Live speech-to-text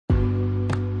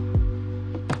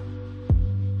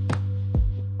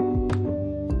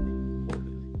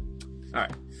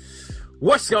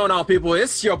What's going on, people?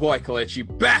 It's your boy Kalechi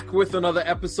back with another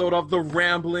episode of the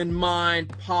Ramblin' Mind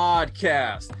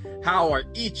podcast. How are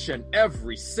each and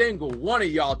every single one of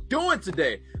y'all doing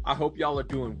today? I hope y'all are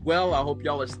doing well. I hope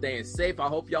y'all are staying safe. I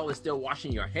hope y'all are still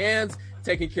washing your hands,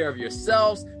 taking care of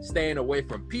yourselves, staying away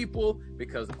from people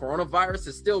because the coronavirus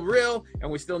is still real and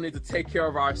we still need to take care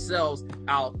of ourselves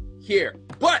out here.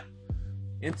 But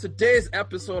in today's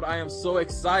episode, I am so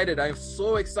excited. I am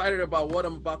so excited about what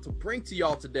I'm about to bring to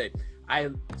y'all today. I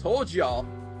told y'all,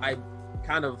 I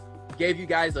kind of gave you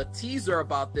guys a teaser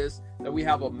about this, that we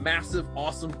have a massive,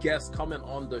 awesome guest coming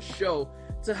on the show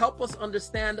to help us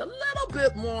understand a little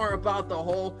bit more about the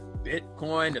whole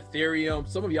Bitcoin, Ethereum.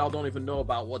 Some of y'all don't even know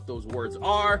about what those words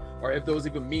are or if those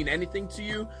even mean anything to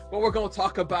you, but we're going to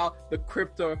talk about the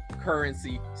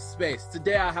cryptocurrency space.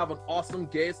 Today I have an awesome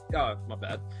guest.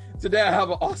 Today I have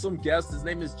an awesome guest. His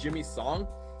name is Jimmy Song.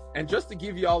 And just to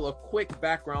give y'all a quick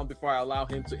background before I allow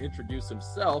him to introduce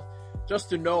himself, just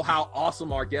to know how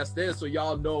awesome our guest is, so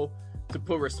y'all know to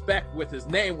put respect with his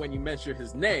name when you mention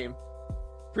his name.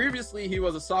 Previously, he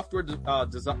was a software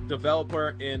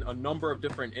developer in a number of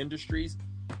different industries.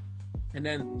 And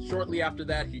then shortly after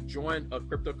that, he joined a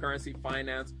cryptocurrency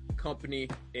finance company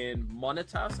in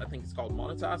Monetas. I think it's called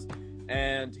Monetas.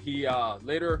 And he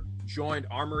later joined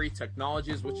Armory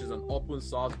Technologies, which is an open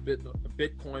source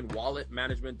Bitcoin wallet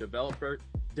management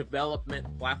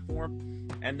development platform.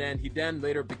 And then he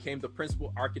later became the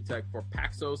principal architect for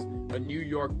Paxos, a New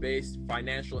York-based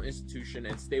financial institution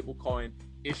and stablecoin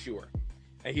issuer.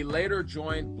 And he later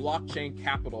joined Blockchain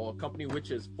Capital, a company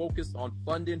which is focused on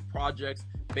funding projects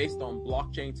based on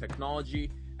blockchain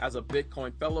technology. As a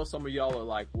Bitcoin fellow, some of y'all are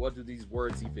like, what do these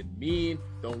words even mean?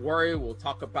 Don't worry, we'll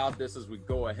talk about this as we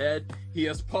go ahead. He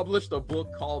has published a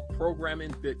book called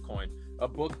Programming Bitcoin, a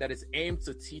book that is aimed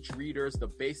to teach readers the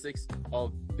basics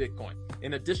of Bitcoin.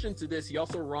 In addition to this, he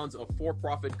also runs a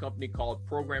for-profit company called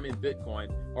Programming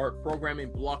Bitcoin, or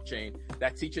Programming Blockchain,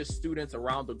 that teaches students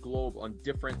around the globe on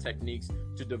different techniques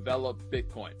to develop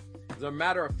Bitcoin. As a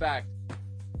matter of fact,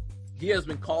 he has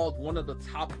been called one of the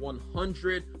top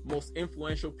 100 most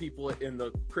influential people in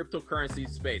the cryptocurrency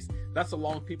space. That's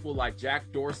along people like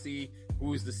Jack Dorsey,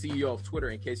 who is the CEO of Twitter,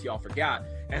 in case y'all forgot,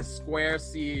 and Square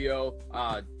CEO,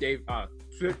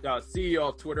 CEO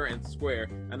of Twitter and Square,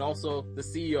 and also the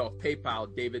CEO of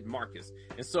PayPal, David Marcus.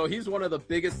 And so he's one of the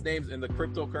biggest names in the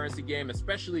cryptocurrency game,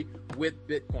 especially with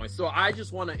Bitcoin. So I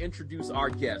just want to introduce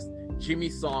our guest, Jimmy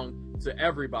Song, to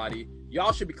everybody.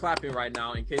 Y'all should be clapping right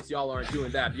now in case y'all aren't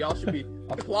doing that. Y'all should be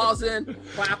applauding,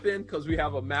 clapping, because we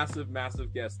have a massive,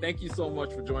 massive guest. Thank you so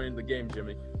much for joining the game,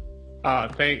 Jimmy.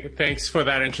 Thanks for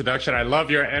that introduction. I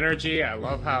love your energy. I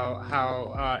love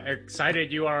how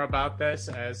excited you are about this.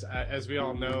 As we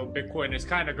all know, Bitcoin is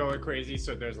kind of going crazy,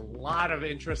 so there's a lot of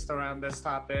interest around this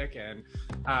topic, and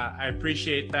I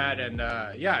appreciate that. And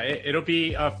it'll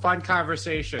be a fun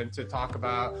conversation to talk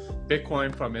about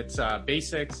Bitcoin from its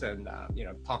basics, and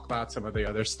talk about some of the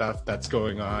other stuff that's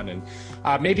going on, and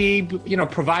maybe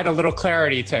provide a little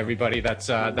clarity to everybody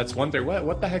that's wondering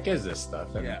what the heck is this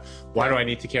stuff, and why do I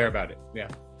need to care about it? Yeah,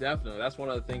 definitely. That's one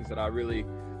of the things that I really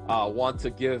want to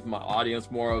give my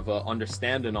audience more of an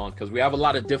understanding on, because we have a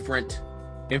lot of different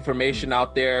information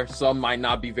out there. Some might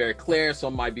not be very clear,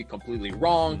 some might be completely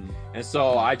wrong. And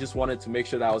so I just wanted to make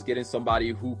sure that I was getting somebody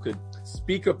who could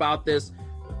speak about this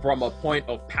from a point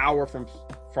of power, from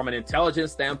an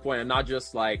intelligence standpoint, and not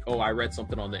just like, oh, I read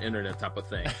something on the internet type of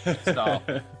thing. So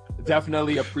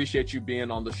definitely appreciate you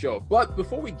being on the show. But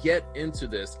before we get into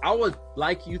this, I would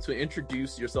like you to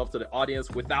introduce yourself to the audience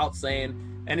without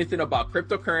saying anything about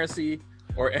cryptocurrency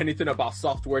or anything about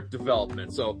software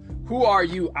development. So who are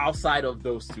you outside of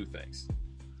those two things?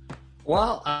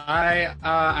 Well,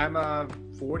 I'm a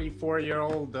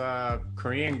 44-year-old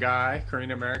Korean guy, Korean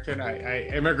American. I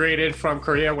immigrated from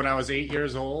Korea when I was 8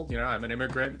 years old. I'm an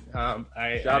immigrant. Shout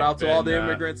out to all the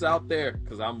immigrants out there,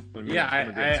 because I'm an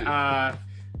immigrant too.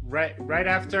 Right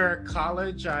after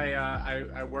college,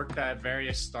 I worked at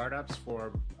various startups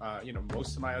for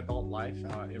most of my adult life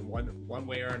in one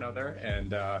way or another,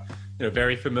 and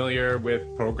very familiar with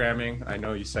programming. I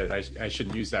know you said I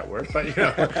shouldn't use that word, but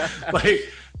like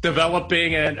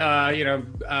developing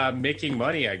and making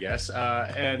money, I guess.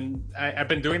 And I've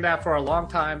been doing that for a long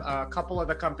time. A couple of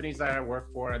the companies that I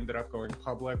worked for ended up going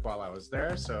public while I was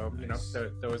there, so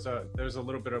there was a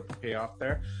little bit of payoff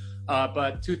there.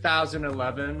 But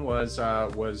 2011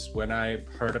 was when I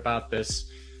heard about this,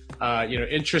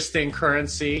 interesting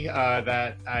currency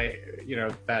that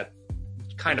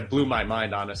kind of blew my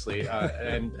mind, honestly.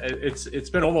 And it's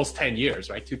been almost 10 years,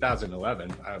 right? 2011,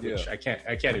 which I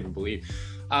can't even believe.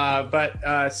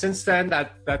 But since then,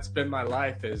 that's been my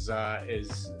life is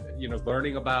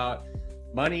learning about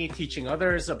money, teaching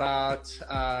others about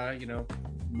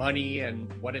money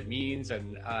and what it means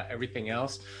and everything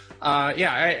else.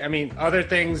 I mean, other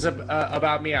things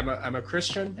about me. I'm a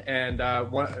Christian, and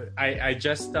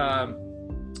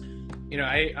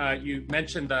you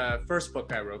mentioned the first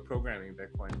book I wrote, Programming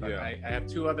Bitcoin, but I have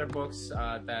two other books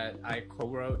that I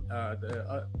co-wrote.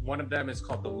 One of them is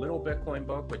called The Little Bitcoin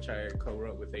Book, which I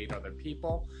co-wrote with 8 other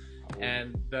people.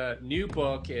 And the new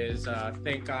book is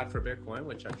Thank God for Bitcoin,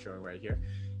 which I'm showing right here.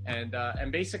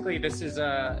 And basically this is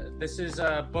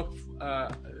a book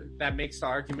that makes the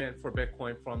argument for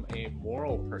Bitcoin from a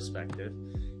moral perspective.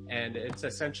 And it's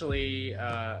essentially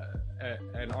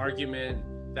an argument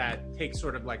that takes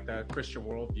sort of like the Christian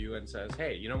worldview and says,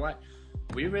 hey, you know what?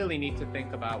 We really need to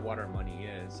think about what our money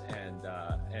is and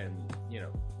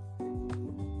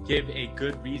give a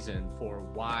good reason for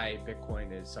why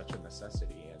Bitcoin is such a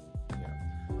necessity.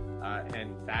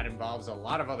 And that involves a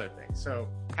lot of other things. So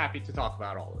happy to talk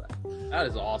about all of that. That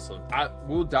is awesome.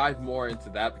 We'll dive more into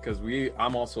that because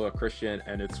I'm also a Christian,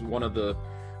 and it's one of the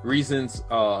reasons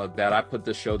that I put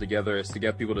this show together is to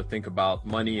get people to think about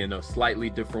money in a slightly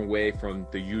different way from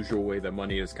the usual way that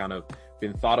money has kind of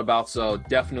been thought about. So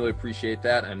definitely appreciate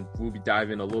that, and we'll be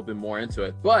diving a little bit more into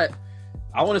it. But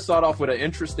I want to start off with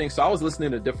so I was listening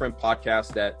to different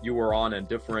podcasts that you were on and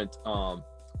different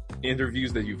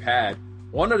interviews that you've had.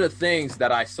 One of the things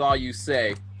that I saw you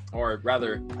say, or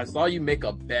rather, I saw you make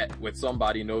a bet with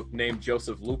somebody named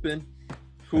Joseph Lupin,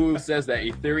 who says that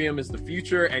Ethereum is the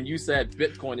future, and you said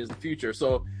Bitcoin is the future.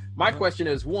 So my question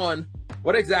is, one,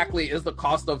 what exactly is the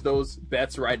cost of those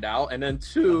bets right now? And then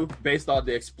two, based on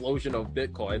the explosion of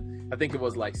Bitcoin, I think it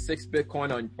was like 16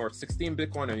 Bitcoin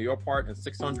on your part and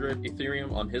 600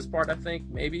 Ethereum on his part, I think,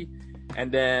 maybe. And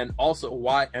then also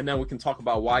why, and then we can talk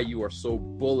about why you are so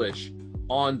bullish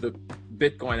on the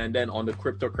Bitcoin and then on the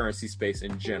cryptocurrency space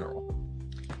in general.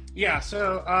 Yeah,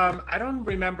 so I don't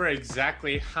remember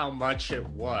exactly how much it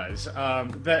was.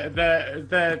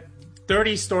 The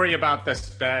dirty story about this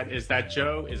bet is that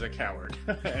Joe is a coward,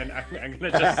 and I'm gonna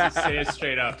just say it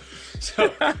straight up.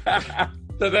 So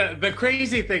the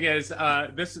crazy thing is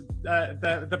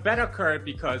the bet occurred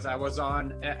because I was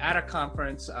at a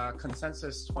conference,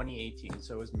 Consensus 2018.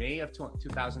 So it was May of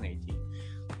 2018.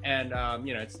 And,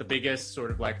 it's the biggest sort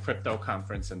of like crypto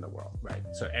conference in the world, right?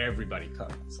 So everybody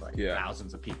comes, like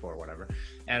thousands of people or whatever.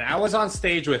 And I was on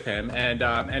stage with him.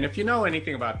 And if you know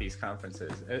anything about these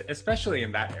conferences, especially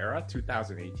in that era,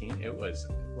 2018, it was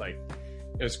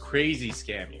crazy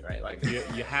scammy, right? Like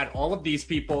you had all of these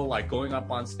people like going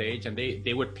up on stage and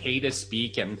they would pay to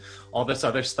speak and all this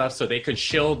other stuff so they could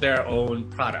shield their own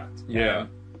product. Yeah.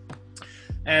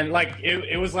 And like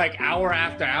it was like hour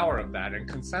after hour of that, and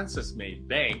Consensus made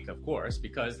bank, of course,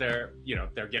 because they're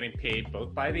getting paid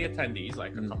both by the attendees,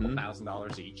 like a couple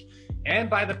 $1,000s each,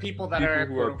 and by the people that are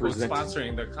quote unquote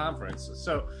sponsoring the conference.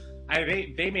 So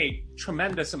they made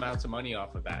tremendous amounts of money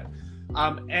off of that.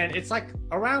 And it's like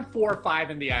around 4 or 5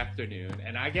 in the afternoon,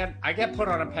 and I get put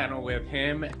on a panel with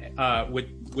him,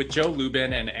 with Joe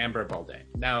Lubin and Amber Balde.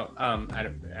 Now, I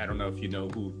don't know if you know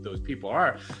who those people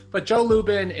are, but Joe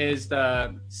Lubin is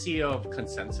the CEO of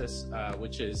Consensus,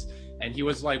 and he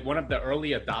was like one of the early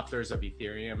adopters of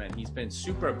Ethereum, and he's been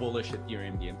super bullish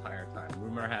Ethereum the entire time.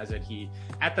 Rumor has it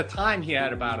at the time he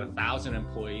had about 1,000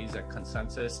 employees at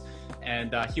Consensus,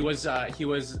 and he was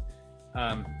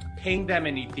paying them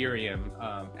in Ethereum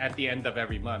at the end of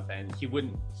every month, and he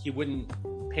wouldn't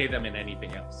pay them in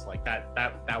anything else. Like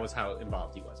that was how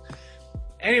involved he was.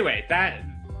 Anyway,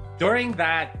 during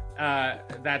that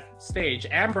stage,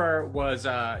 Amber was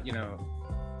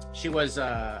she was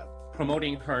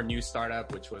promoting her new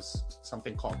startup, which was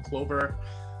something called Clover,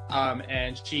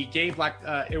 and she gave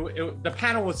the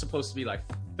panel was supposed to be like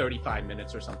 35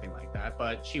 minutes or something like that,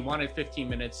 but she wanted 15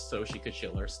 minutes so she could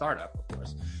shill her startup, of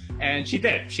course. And she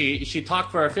did. She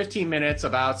talked for 15 minutes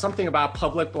about something about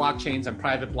public blockchains and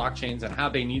private blockchains and how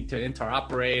they need to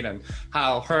interoperate and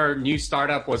how her new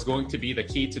startup was going to be the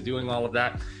key to doing all of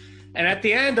that. And at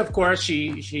the end, of course,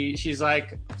 she's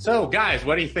like, so guys,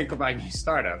 what do you think of my new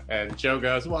startup? And Joe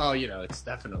goes, well, it's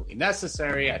definitely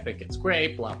necessary. I think it's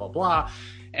great, blah, blah, blah.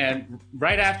 And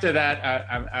right after that,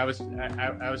 I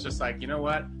was just like, you know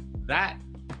what? That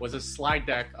was a slide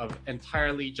deck of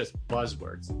entirely just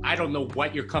buzzwords. I don't know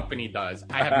what your company does.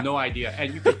 I have no idea.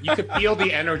 And you could feel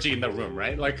the energy in the room,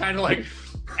 right? Like kind of like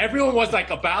everyone was like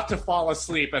about to fall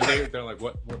asleep, and they're like,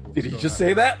 "What did he just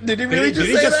say that? Did he really just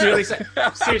say that? Really say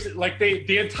seriously? Like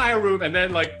the entire room, and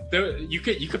then like you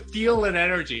could feel an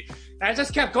energy. And I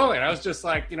just kept going. I was just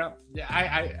like, you know,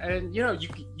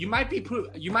 you might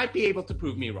be able to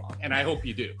prove me wrong, and I hope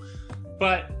you do,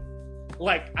 but.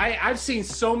 Like I've seen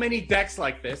so many decks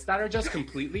like this that are just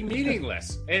completely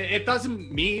meaningless. It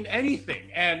doesn't mean anything,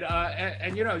 and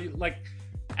you know, like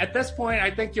at this point,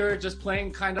 I think you're just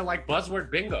playing kind of like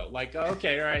buzzword bingo. Like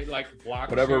okay, all right, like blockchain,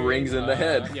 whatever rings in the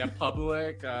head. Yeah,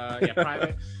 public,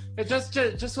 private. It's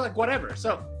just like whatever.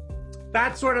 So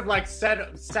that sort of like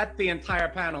set the entire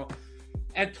panel.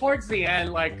 And towards the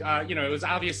end, like, you know, it was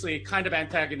obviously kind of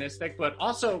antagonistic, but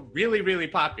also really, really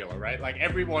popular, right? Like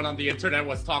everyone on the internet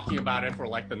was talking about it for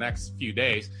like the next few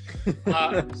days.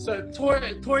 So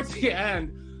towards the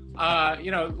end,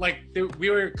 you know, like we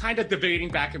were kind of debating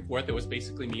back and forth. It was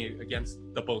basically me against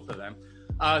the both of them.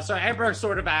 So Amber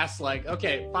sort of asked like,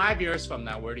 okay, 5 years from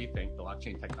now, where do you think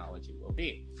blockchain technology will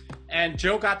be? And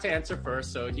Joe got to answer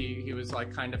first, so he was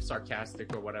like kind of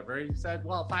sarcastic or whatever. He said,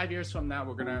 "Well, 5 years from now,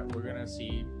 we're gonna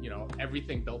see, you know,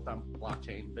 everything built on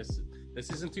blockchain. This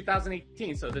is in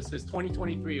 2018, so this is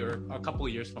 2023 or a couple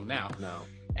of years from now." No.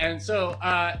 And so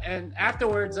and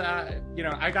afterwards, you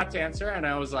know, I got to answer, and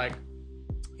I was like,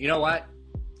 you know what?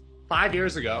 5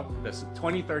 years ago, this is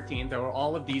 2013, there were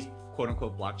all of these quote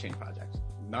unquote blockchain projects.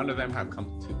 None of them have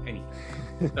come to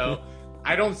anything. So.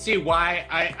 I don't see why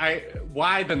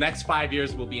the next 5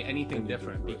 years will be anything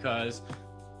different, because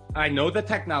I know the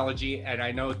technology and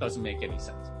I know it doesn't make any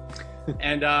sense.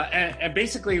 and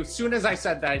basically, as soon as I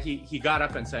said that, he got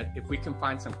up and said, "If we can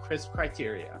find some crisp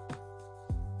criteria,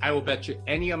 I will bet you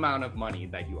any amount of money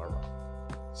that you are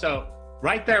wrong." So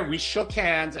right there, we shook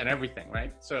hands and everything,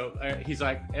 right? So he's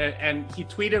like, and he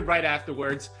tweeted right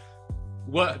afterwards,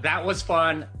 "Well, that was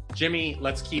fun, Jimmy.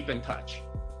 Let's keep in touch."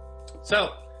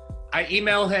 So I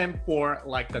email him for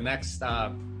like the next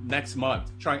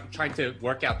month, trying to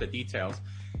work out the details.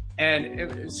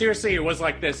 And seriously, it was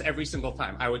like this every single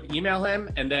time. I would email him,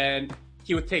 and then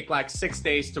he would take like 6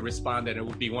 days to respond, and it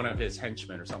would be one of his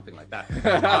henchmen or something like that.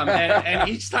 And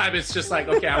each time it's just like,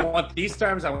 okay, I want these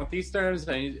terms,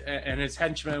 and his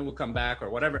henchman will come back or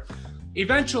whatever.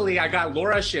 Eventually, I got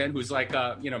Laura Shin, who's like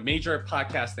a major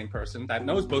podcasting person that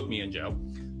knows both me and Joe,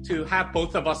 to have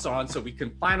both of us on so we can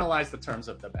finalize the terms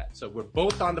of the bet. So we're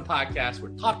both on the podcast. We're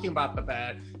talking about the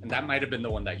bet, and that might have been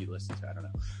the one that you listened to. I don't know.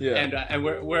 Yeah. And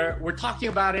we're talking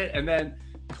about it, and then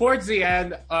towards the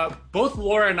end, both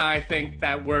Laura and I think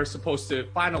that we're supposed to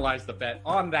finalize the bet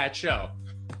on that show.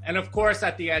 And of course,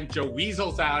 at the end, Joe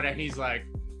weasels out, and he's like,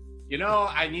 "You know,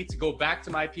 I need to go back to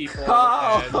my people,"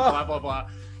 and blah blah blah.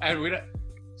 And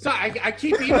so I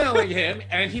keep emailing him,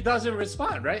 and he doesn't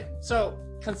respond. Right. So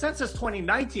Consensus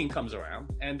 2019 comes around,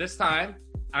 and this time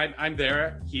I'm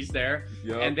there, he's there,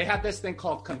 yep. And they have this thing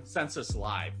called Consensus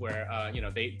Live, where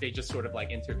they just sort of like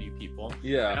interview people.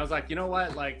 Yeah. And I was like, you know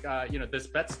what, like this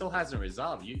bet still hasn't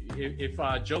resolved.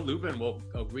 If Joe Lubin will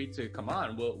agree to come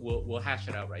on, we'll hash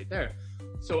it out right there.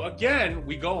 So again,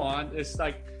 we go on. It's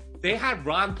like they had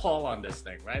Ron Paul on this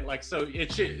thing, right? Like, so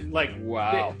it should like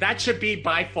wow, that should be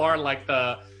by far like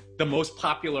the most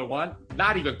popular one.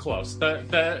 Not even close.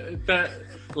 The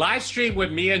live stream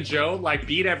with me and Joe like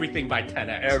beat everything by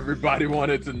 10x. Everybody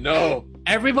wanted to know.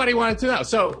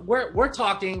 So we're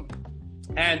talking,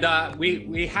 and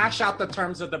we hash out the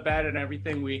terms of the bet and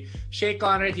everything. We shake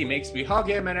on it. He makes me hug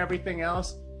him and everything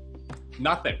else.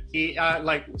 Nothing. He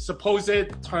like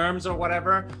supposed terms or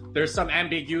whatever. There's some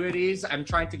ambiguities. I'm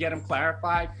trying to get him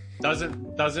clarified.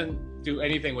 Doesn't do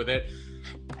anything with it.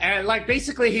 And like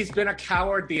basically he's been a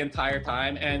coward the entire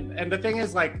time. And the thing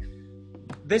is, like,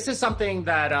 this is something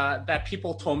that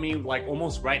people told me like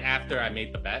almost right after I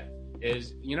made the bet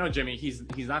is, Jimmy, he's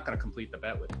not going to complete the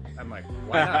bet with me. I'm like,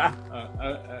 why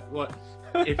not? Well,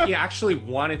 if he actually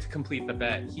wanted to complete the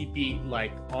bet, he'd be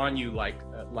like on you like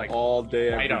all day,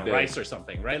 every right on day. rice or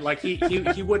something, right? Like he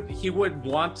would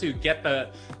want to get the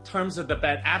terms of the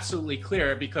bet absolutely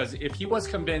clear, because if he was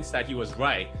convinced that he was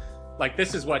right, like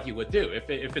this is what he would do. If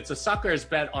it's a sucker's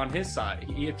bet on his side,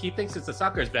 if he thinks it's a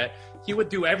sucker's bet, he would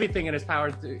do everything in his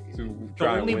power to the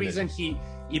only reason he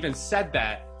even said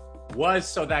that was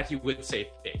so that he would save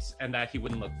face and that he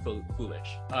wouldn't look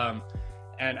foolish.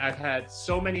 And I've had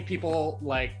so many people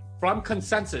like from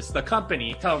Consensus, the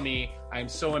company, tell me, I'm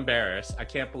so embarrassed. I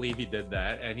can't believe he did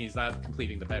that, and he's not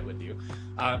completing the bet with you.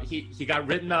 He got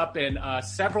written up in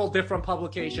several different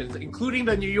publications, including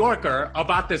the New Yorker,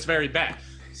 about this very bet.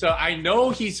 So I know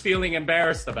he's feeling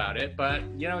embarrassed about it, but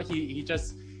he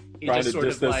just trying to sort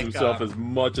distance of like himself as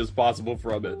much as possible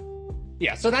from it.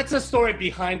 Yeah, so that's the story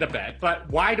behind the bet. But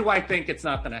why do I think it's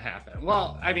not going to happen?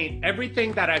 Well, I mean,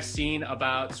 everything that I've seen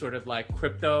about sort of like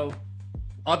crypto,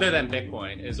 other than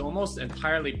Bitcoin, is almost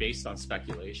entirely based on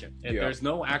speculation. And there's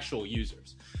no actual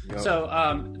users. So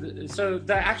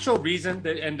the actual reason,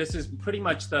 and this is pretty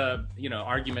much the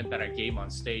argument that I gave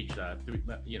on stage,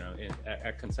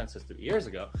 at Consensus 3 years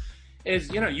ago,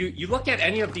 is you look at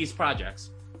any of these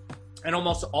projects. And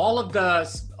almost all of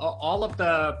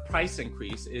the price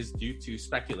increase is due to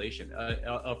speculation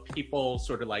of people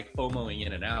sort of like FOMOing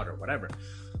in and out or whatever.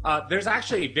 There's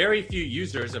actually very few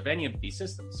users of any of these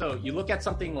systems. So you look at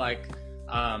something like,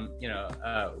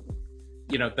 the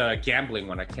gambling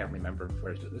one. I can't remember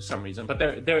for some reason, but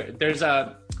there's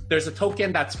a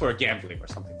token that's for gambling or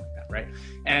something like that, right?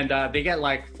 And they get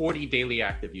like 40 daily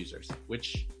active users,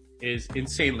 which is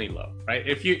insanely low, right?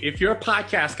 If your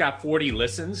podcast got 40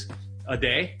 listens a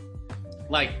day,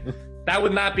 like that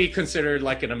would not be considered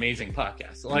like an amazing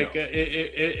podcast. Like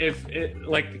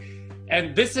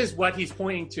and this is what he's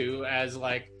pointing to as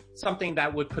like something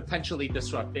that would potentially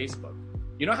disrupt Facebook.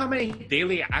 You know how many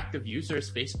daily active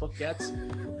users Facebook gets?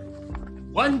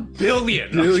 1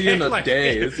 billion. Billion a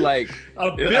day. It's like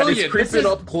a billion. It's creeping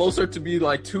up closer to be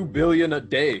like 2 billion a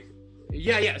day.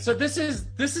 Yeah. So this is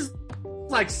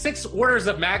like 6 orders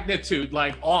of magnitude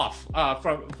like off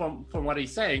from what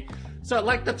he's saying. So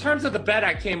like the terms of the bet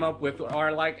I came up with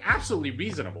are like absolutely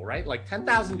reasonable, right? Like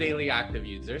 10,000 daily active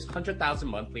users, 100,000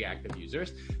 monthly active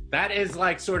users. That is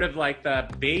like sort of like the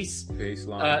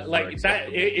baseline. Like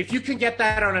that, if you can get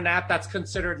that on an app that's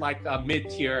considered like a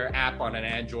mid-tier app on an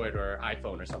Android or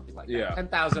iPhone or something like that. Yeah.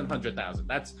 10,000, 100,000.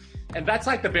 That's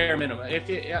like the bare minimum. If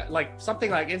like something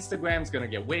like Instagram's going to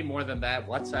get way more than that.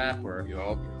 WhatsApp or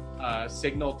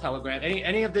Signal, Telegram,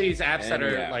 any of these apps that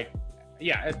are like,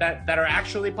 that are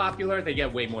actually popular, they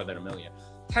get way more than 1 million.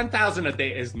 10,000 a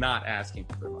day is not asking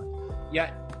for much.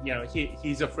 Yet,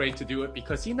 he's afraid to do it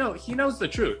because he knows the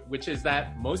truth, which is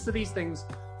that most of these things,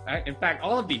 in fact,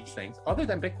 all of these things, other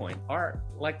than Bitcoin, are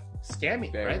like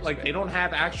scammy, right? Like they don't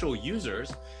have actual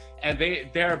users, and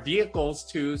they're vehicles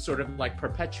to sort of like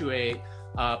perpetuate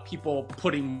people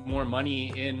putting more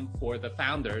money in for the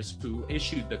founders who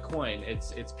issued the coin.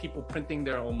 It's people printing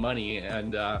their own money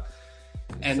and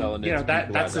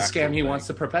that's the scam he wants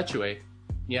to perpetuate.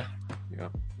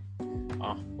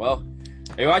 Well,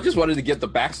 I just wanted to get the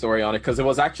backstory on it because it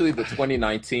was actually the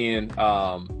 2019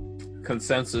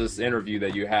 Consensus interview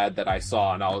that you had that I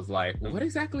saw, and I was like, what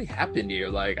exactly happened here?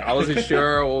 Like I wasn't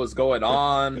sure what was going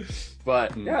on,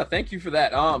 but thank you for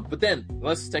that. But then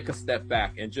let's take a step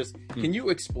back and just can you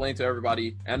explain to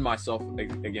everybody and myself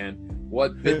again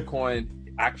what Bitcoin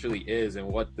actually is and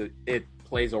what it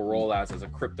plays a role as a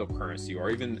cryptocurrency, or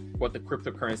even what the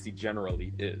cryptocurrency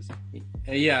generally is?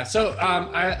 So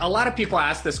a lot of people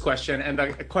ask this question, and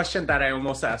the question that I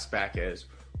almost ask back is,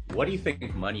 what do you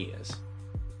think money is?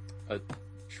 A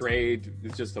trade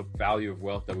is just a value of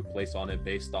wealth that we place on it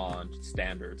based on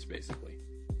standards, basically.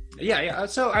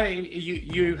 So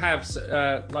you have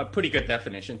a pretty good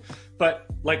definition, but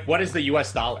like, what is the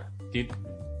US dollar?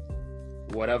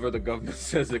 Whatever the government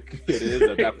says it is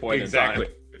at that point exactly.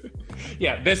 in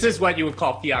time. This is what you would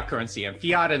call fiat currency, and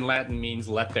fiat in Latin means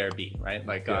 "let there be," right?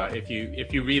 Like if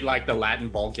you read like the Latin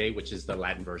Vulgate, which is the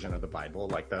Latin version of the Bible,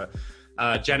 like the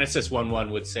Genesis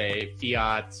 1:1 would say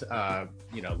fiat,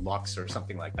 lux or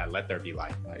something like that. Let there be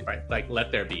light, right? Like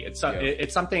let there be. It's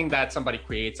something that somebody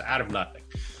creates out of nothing.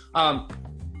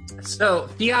 So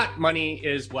fiat money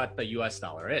is what the U.S.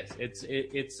 dollar is.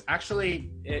 It's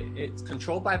actually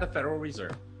controlled by the Federal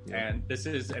Reserve. And this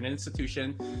is an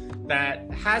institution that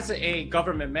has a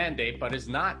government mandate, but is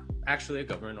not actually a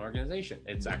government organization.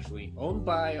 It's actually owned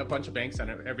by a bunch of banks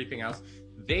and everything else.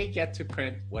 They get to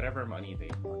print whatever money they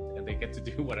want, and they get to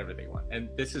do whatever they want. And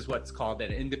this is what's called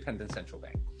an independent central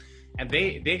bank. And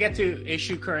they get to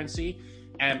issue currency,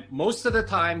 and most of the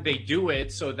time they do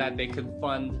it so that they can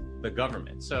fund the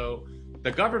government. So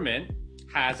the government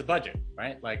has a budget,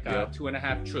 right? Like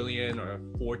 2.5 trillion or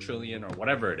 4 trillion or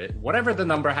whatever it is, whatever the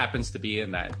number happens to be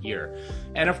in that year.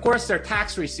 And of course, their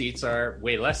tax receipts are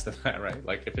way less than that, right?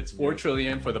 Like if it's 4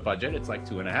 trillion for the budget, it's like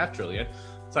 2.5 trillion.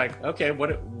 It's like, okay,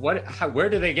 where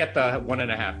do they get the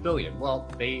 1.5 billion? Well,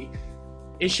 they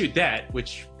issue debt,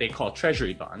 which they call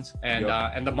treasury bonds,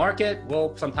 and the market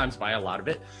will sometimes buy a lot of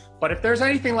it. But if there's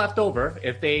anything left over,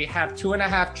 if they have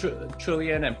 2.5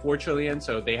 trillion and 4 trillion,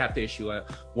 so they have to issue a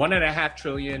 1.5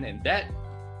 trillion in debt,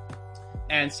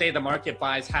 and say the market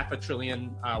buys $500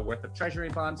 billion worth of treasury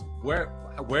bonds, where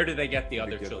do they get the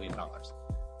other $1 trillion?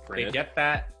 They get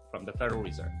that from the Federal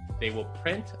Reserve. They will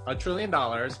print $1 trillion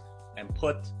and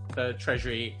put the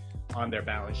treasury on their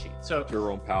balance sheet. So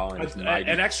Jerome Powell and his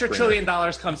an extra $1 trillion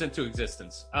comes into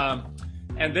existence.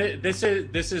 And this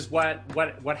is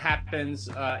what happens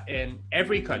in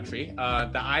every country.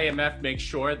 The IMF makes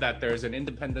sure that there's an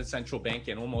independent central bank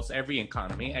in almost every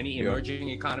economy, any emerging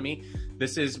economy.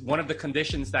 This is one of the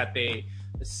conditions that they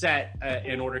set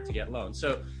in order to get loans.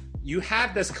 So you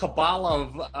have this cabal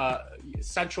of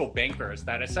central bankers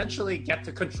that essentially get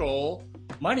to control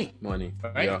money,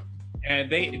 right? Yeah.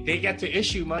 And they get to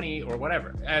issue money or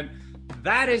whatever. And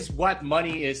that is what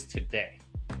money is today.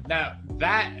 Now,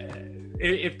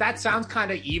 if that sounds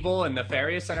kind of evil and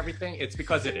nefarious and everything, it's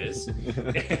because it is.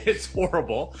 It's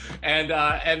horrible, and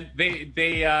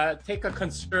they take a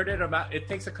concerted amount. It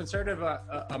takes a concerted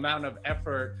amount of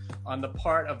effort on the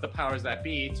part of the powers that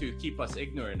be to keep us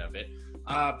ignorant of it.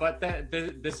 But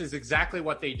this is exactly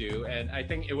what they do, and I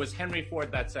think it was Henry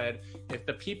Ford that said, if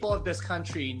the people of this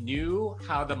country knew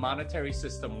how the monetary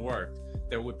system worked,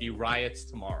 there would be riots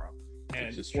tomorrow,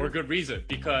 and for good reason,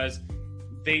 because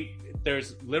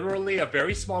there's literally a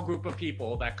very small group of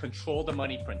people that control the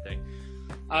money printing.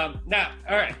 Now,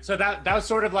 all right, so that was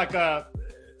sort of like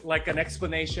an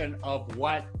explanation of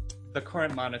what the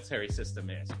current monetary system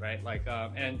is, right?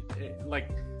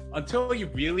 Until you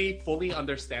really fully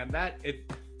understand that,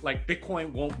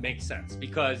 Bitcoin won't make sense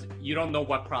because you don't know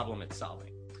what problem it's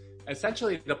solving.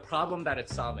 Essentially, the problem that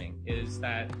it's solving is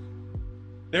that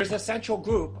there's a central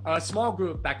group, a small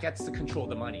group that gets to control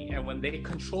the money. And when they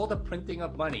control the printing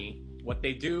of money, what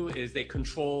they do is they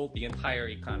control the entire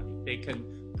economy. They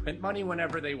can print money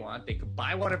whenever they want. They can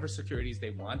buy whatever securities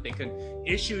they want. They can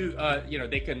issue,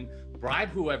 they can bribe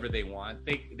whoever they want.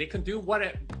 They can do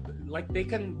they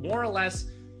can more or less,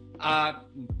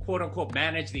 quote unquote,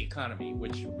 manage the economy,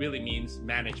 which really means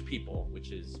manage people,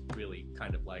 which is really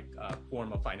kind of like a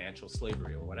form of financial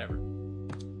slavery or whatever.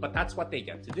 But that's what they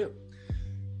get to do.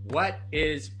 What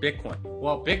is Bitcoin?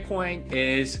 Well, Bitcoin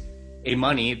is a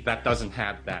money that doesn't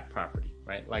have that property,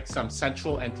 right? Like some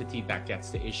central entity that gets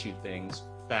to issue things,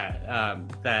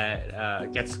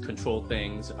 that gets to control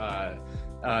things,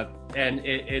 and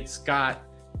it's got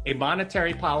a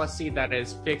monetary policy that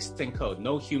is fixed in code.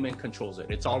 No human controls it.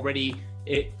 It's already,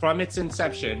 from its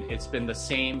inception, it's been the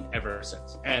same ever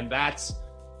since, and that's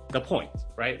the point,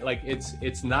 right? Like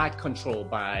it's not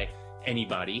controlled by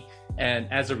anybody,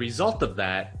 and as a result of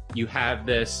that, you have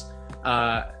this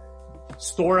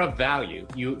store of value.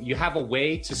 You have a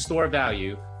way to store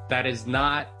value that is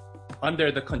not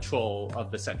under the control of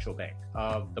the central bank,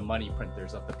 of the money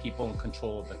printers, of the people in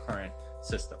control of the current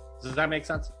system. Does that make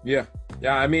sense? Yeah.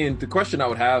 I mean, the question I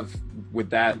would have with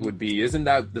that would be, isn't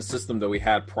that the system that we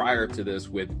had prior to this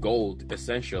with gold,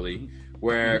 essentially,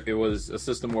 where it was a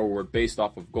system where we're based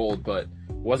off of gold, but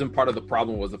wasn't part of the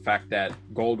problem was the fact that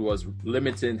gold was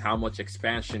limiting how much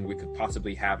expansion we could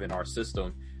possibly have in our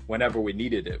system whenever we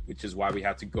needed it, which is why we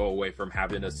had to go away from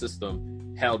having a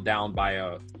system held down by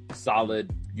a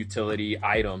solid utility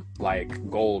item like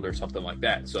gold or something like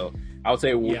that. So I would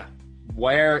say,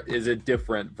 where is it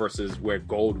different versus where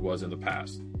gold was in the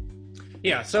past?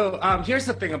 Yeah. So here's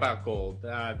the thing about gold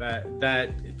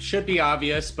that should be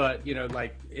obvious, but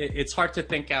it's hard to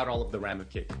think out all of the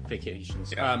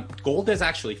ramifications. Gold is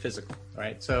actually physical,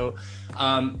 right? So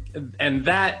and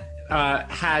that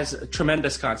has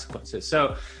tremendous consequences.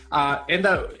 So in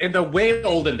the way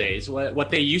olden days, what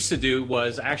they used to do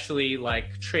was actually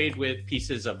trade with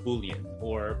pieces of bullion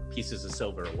or pieces of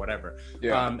silver or whatever.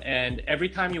 And every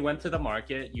time you went to the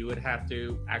market, you would have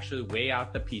to actually weigh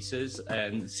out the pieces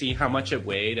and see how much it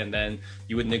weighed, and then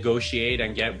you would negotiate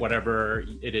and get whatever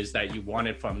it is that you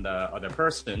wanted from the other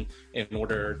person in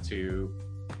order to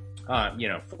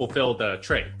fulfill the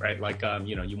trade, right?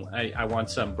 I want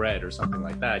some bread or something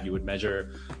like that. You would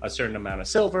measure a certain amount of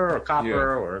silver or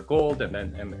copper or gold, and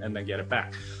then get it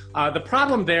back. The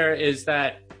problem there is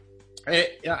that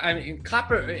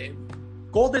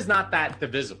gold is not that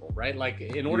divisible, right? Like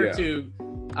in order to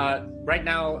right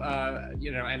now,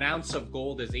 an ounce of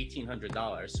gold is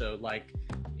 $1,800. So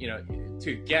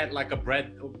to get a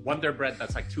Wonder Bread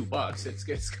that's $2,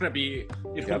 it's gonna be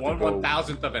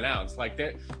 1/1000th of an ounce.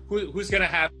 Who's gonna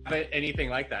have anything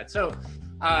like that? So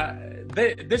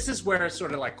this is where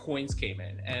sort of coins came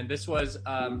in, and this was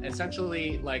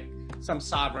essentially some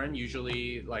sovereign,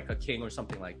 usually a king or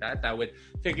something like that, that would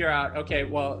figure out, okay,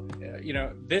 well,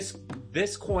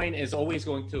 this coin is always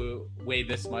going to weigh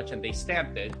this much, and they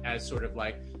stamped it as sort of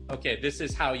okay, this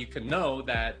is how you can know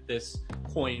that this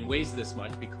coin weighs this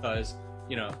much, because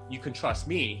you can trust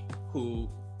me, who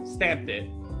stamped it,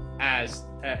 as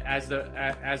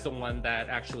the one that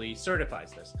actually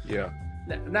certifies this.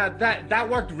 Now that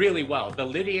worked really well. The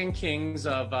Lydian kings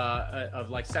of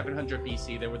like 700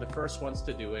 BC, they were the first ones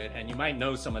to do it, and you might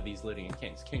know some of these Lydian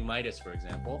kings. King Midas, for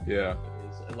example,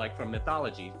 is like from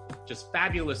mythology, just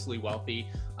fabulously wealthy.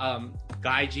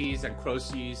 Gyges and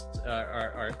Croesus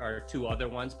are two other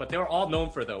ones, but they're all known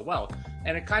for their wealth,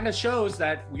 and it kind of shows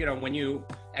that when you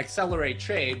accelerate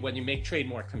trade, when you make trade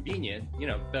more convenient,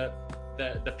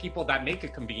 the people that make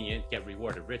it convenient get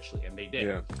rewarded richly, and they did.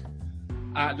 Yeah.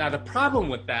 Now the problem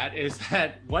with that is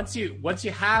that once you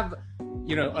have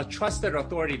a trusted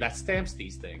authority that stamps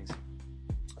these things,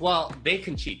 well, they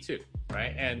can cheat too,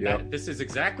 right? And this is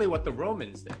exactly what the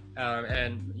Romans did.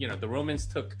 And the Romans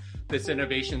took this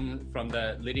innovation from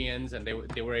the Lydians, and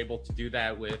they were able to do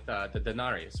that with the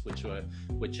denarius, which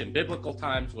in biblical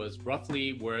times was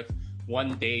roughly worth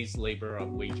 1 day's labor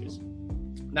of wages.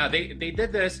 Now they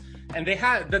did this, and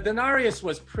the denarius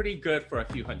was pretty good for a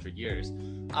few hundred years.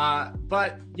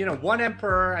 But one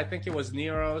emperor, I think it was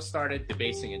Nero, started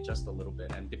debasing it just a little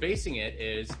bit. And debasing it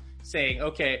is saying,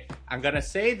 okay, I'm going to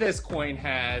say this coin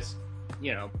has,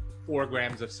 4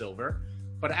 grams of silver,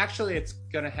 but actually it's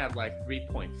going to have like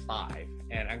 3.5.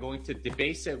 And I'm going to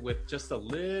debase it with just a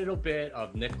little bit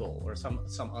of nickel or some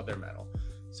other metal.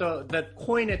 So the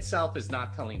coin itself is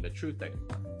not telling the truth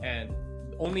anymore. And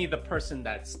only the person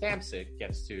that stamps it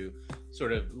gets to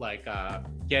sort of like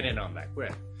get in on that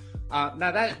grid.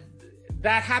 Now that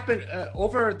happened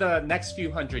over the next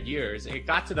few hundred years. It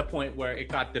got to the point where it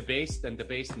got debased and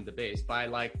debased and debased. By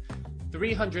like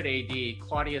 300 AD,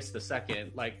 Claudius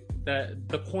II, like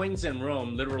the coins in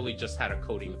Rome literally just had a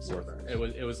coating of silver.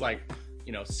 It was like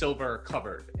silver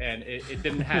covered, and it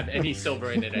didn't have any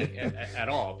silver in it at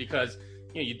all, because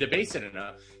you debase it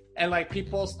enough. And like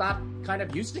people stopped kind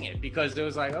of using it because it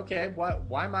was like, okay,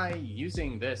 why am I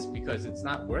using this? Because it's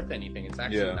not worth anything. It's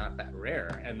actually not that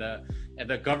rare. And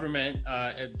the government,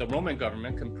 the Roman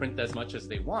government, can print as much as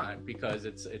they want because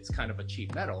it's kind of a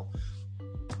cheap metal.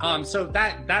 So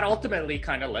that ultimately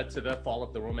kind of led to the fall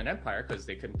of the Roman Empire, because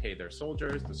they couldn't pay their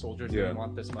soldiers. The soldiers didn't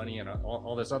want this money, and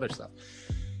all this other stuff.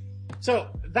 So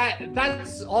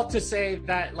that's all to say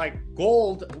that like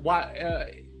gold, all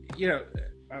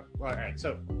right.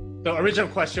 So the original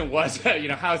question was,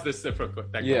 how is this different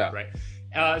than gold, right?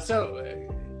 So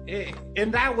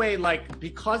in that way, like,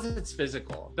 because it's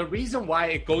physical, the reason why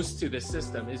it goes to this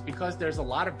system is because there's a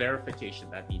lot of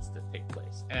verification that needs to take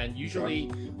place. And usually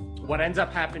what ends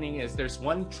up happening is there's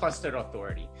one trusted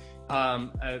authority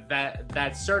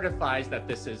that certifies that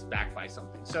this is backed by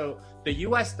something. So the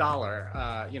US dollar,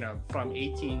 from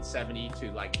 1870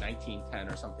 to like 1910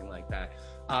 or something like that,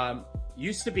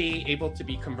 used to be able to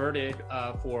be converted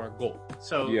for gold.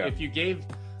 So if you gave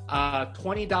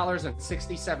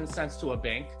 $20.67 to a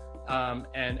bank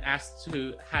and asked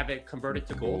to have it converted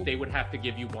to gold, they would have to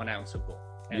give you 1 ounce of gold.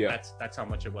 And that's how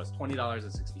much it was,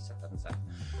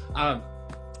 $20.67.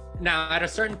 Now, at a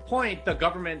certain point, the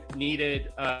government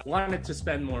wanted to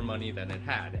spend more money than it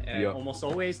had. And almost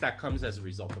always that comes as a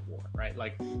result of war, right?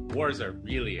 Like, wars are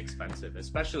really expensive,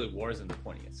 especially wars in the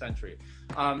 20th century.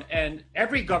 And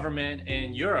every government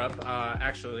in Europe,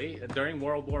 actually, during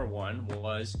World War I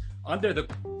was under the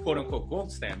quote-unquote gold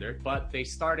standard, but they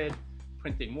started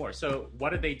printing more. So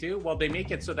what did they do? Well, they make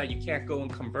it so that you can't go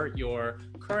and convert your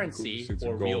currency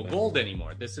for real gold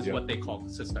anymore. This is what they call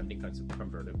suspending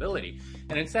convertibility.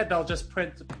 And instead, they'll just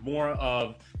print more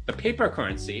of the paper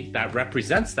currency that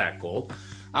represents that gold.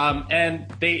 And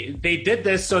they did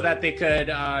this so that they could,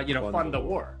 fund the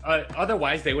war.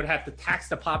 Otherwise, they would have to tax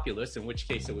the populace, in which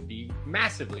case it would be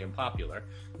massively unpopular.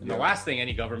 And the last thing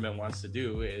any government wants to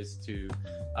do is to,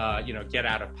 get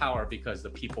out of power because the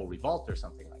people revolt or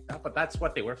something like that. But that's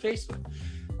what they were faced with.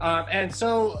 And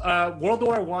so World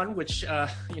War I, which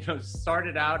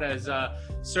started out as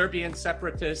Serbian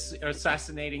separatists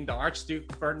assassinating the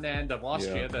Archduke Ferdinand of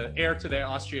Austria, the heir to the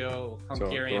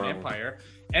Austro-Hungarian Empire,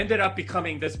 ended up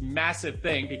becoming this massive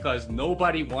thing because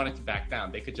nobody wanted to back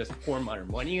down. They could just pour more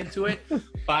money into it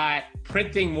by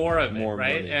printing more of it,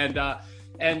 right? Money.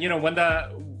 And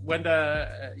when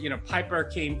the piper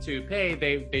came to pay,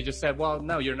 they just said, well,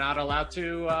 no, you're not allowed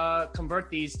to convert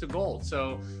these to gold.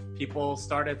 So people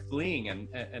started fleeing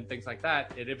and things like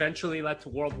that. It eventually led to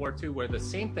World War II, where the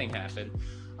same thing happened.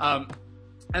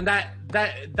 And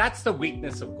that's the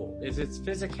weakness of gold, is its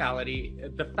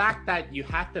physicality. The fact that you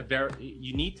have to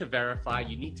you need to verify,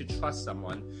 you need to trust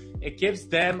someone. It gives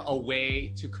them a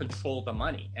way to control the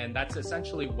money, and that's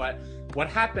essentially what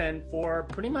happened for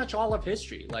pretty much all of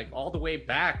history, like all the way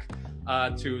back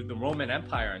to the Roman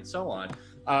Empire and so on.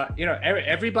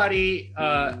 Everybody,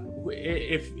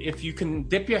 if you can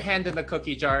dip your hand in the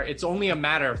cookie jar, it's only a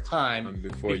matter of time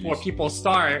before people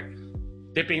start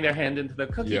dipping their hand into the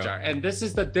cookie jar. And this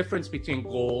is the difference between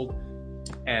gold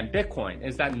and Bitcoin,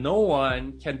 is that no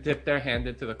one can dip their hand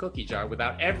into the cookie jar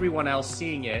without everyone else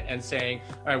seeing it and saying,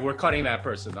 all right, we're cutting that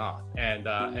person off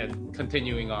and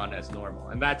continuing on as normal.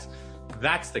 And that's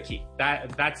the key.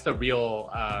 That's the real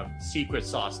secret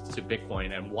sauce to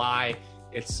Bitcoin and why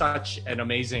it's such an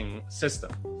amazing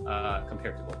system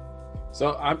compared to gold.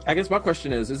 So I guess my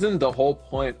question is, isn't the whole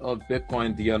point of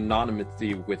Bitcoin the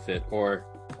anonymity with it? Or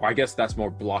I guess that's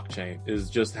more blockchain, is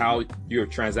just how your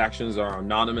transactions are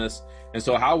anonymous. And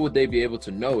so how would they be able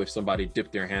to know if somebody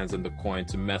dipped their hands in the coin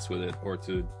to mess with it or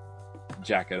to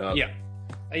jack it up?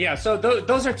 Yeah. So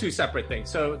those are two separate things.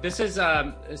 So this is,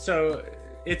 so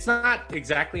it's not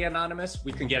exactly anonymous.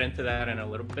 We can get into that in a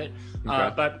little bit.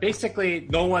 Okay. But basically,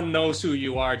 no one knows who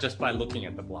you are just by looking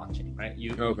at the blockchain, right?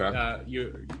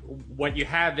 What you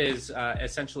have is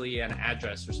essentially an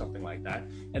address or something like that.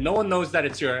 And no one knows that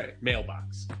it's your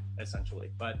mailbox,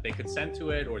 essentially. But they could send to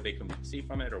it or they can receive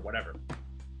from it or whatever.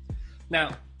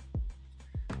 Now,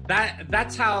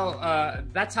 that's how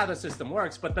the system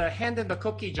works. But the hand in the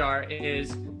cookie jar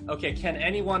is, okay, can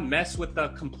anyone mess with the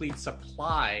complete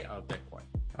supply of Bitcoin?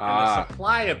 And the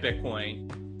supply of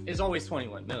Bitcoin is always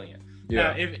 21 million.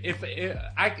 Now, if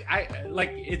I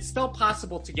like, it's still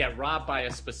possible to get robbed by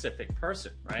a specific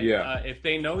person, right? If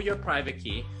they know your private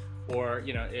key, or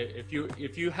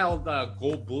if you held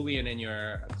gold bullion in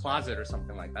your closet or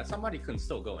something like that, somebody can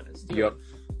still go in and steal it.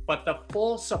 But the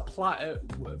full supply,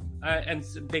 and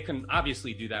they can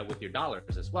obviously do that with your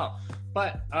dollars as well.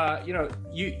 But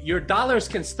your dollars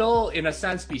can still, in a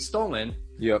sense, be stolen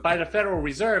by the Federal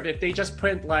Reserve if they just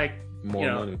print like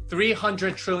money.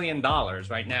 $300 trillion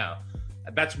right now.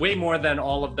 That's way more than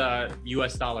all of the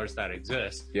U.S. dollars that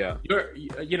exist. The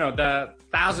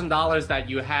 $1,000 that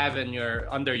you have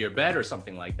under your bed or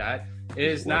something like that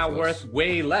is now worth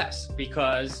way less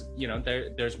because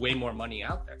there's way more money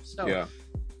out there. So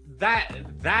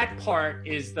that part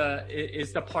is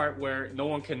the part where no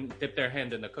one can dip their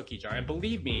hand in the cookie jar. And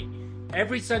believe me,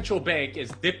 every central bank is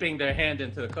dipping their hand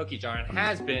into the cookie jar and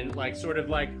has been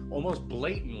almost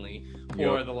blatantly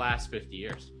for the last 50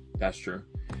 years. That's true.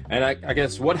 And I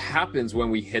guess what happens when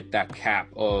we hit that cap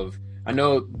of, I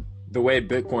know the way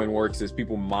Bitcoin works is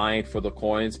people mine for the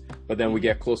coins, but then we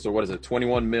get closer,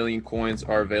 21 million coins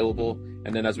are available.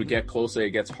 And then as we get closer,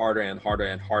 it gets harder and harder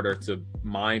and harder to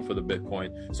mine for the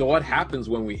Bitcoin. So what happens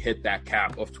when we hit that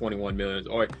cap of 21 million?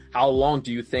 Or how long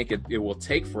do you think it will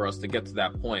take for us to get to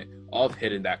that point of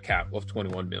hitting that cap of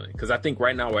 21 million? Because I think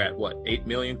right now we're at 8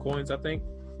 million coins, I think.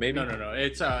 Maybe? No.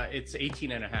 It's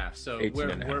 18 and a half. So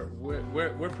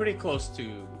we're pretty close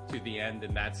to the end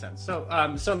in that sense. So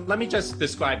let me just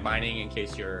describe mining in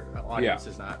case your audience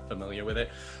is not familiar with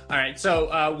it. All right.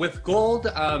 So with gold,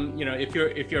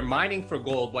 if you're mining for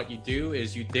gold, what you do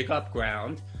is you dig up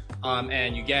ground,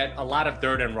 and you get a lot of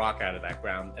dirt and rock out of that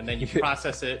ground, and then you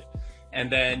process it,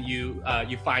 and then you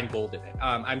find gold in it.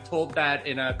 I'm told that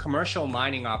in a commercial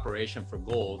mining operation for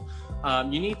gold,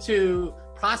 you need to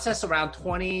process around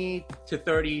 20 to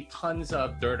 30 tons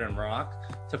of dirt and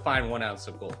rock to find 1 ounce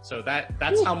of gold. So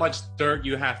that's how much dirt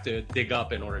you have to dig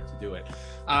up in order to do it.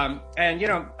 I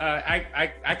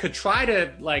could try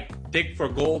to dig for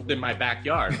gold in my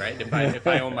backyard, right? If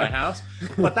I own my house,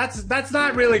 but that's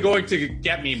not really going to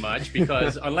get me much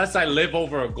because unless I live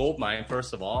over a gold mine,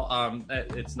 first of all,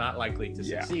 it's not likely to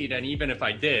succeed. And even if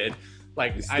I did,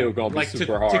 it's still going to be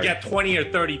super hard. To get 20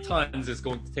 or 30 tons is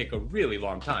going to take a really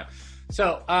long time.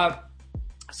 So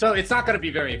it's not going to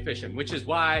be very efficient, which is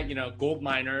why, gold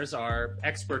miners are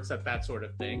experts at that sort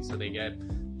of thing. So they get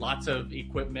lots of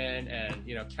equipment and,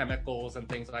 chemicals and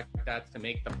things like that to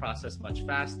make the process much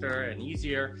faster and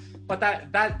easier. But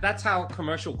that's how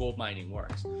commercial gold mining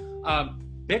works.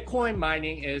 Bitcoin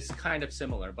mining is kind of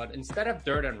similar, but instead of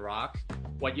dirt and rock,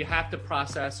 what you have to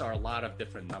process are a lot of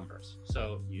different numbers.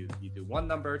 So you do 1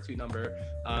 number, 2 number,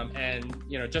 and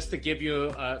just to give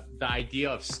you the idea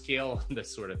of scale on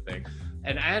this sort of thing.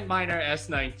 An Antminer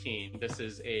S19, this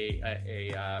is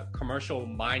a commercial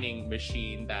mining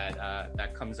machine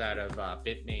that comes out of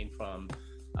Bitmain from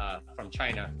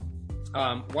China.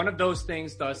 One of those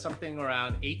things does something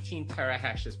around 18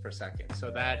 terahashes per second.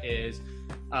 So that is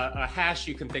a hash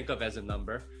you can think of as a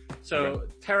number. So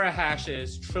terahash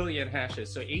is trillion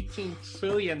hashes. So 18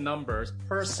 trillion numbers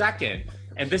per second.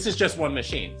 And this is just one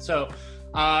machine. So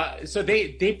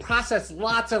they process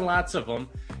lots and lots of them.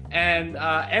 And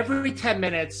every 10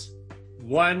 minutes,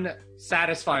 one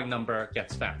satisfying number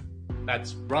gets found.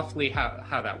 That's roughly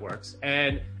how that works.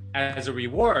 And as a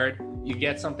reward, you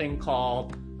get something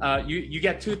called, you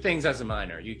get 2 things as a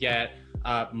miner. You get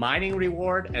mining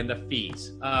reward and the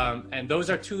fees. And those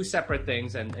are two separate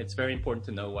things, and it's very important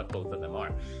to know what both of them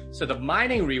are. So the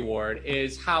mining reward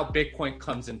is how Bitcoin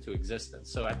comes into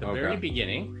existence. So at the very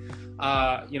beginning,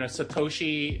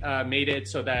 Satoshi made it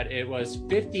so that it was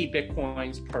 50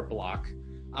 Bitcoins per block.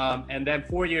 And then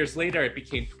 4 years later, it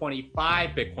became 25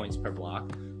 Bitcoins per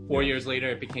block. 4 years later,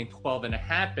 it became 12 and a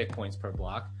half Bitcoins per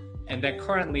block. And then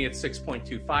currently it's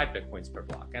 6.25 Bitcoins per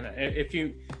block. And if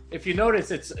you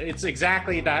notice, it's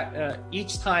exactly that.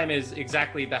 Each time is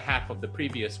exactly the half of the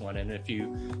previous one. And if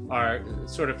you are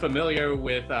sort of familiar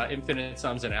with infinite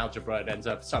sums and algebra, it ends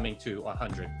up summing to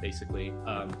 100 basically.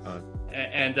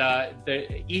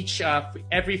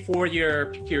 Every 4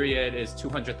 year period is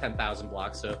 210,000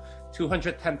 blocks. So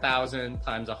 210,000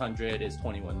 times 100 is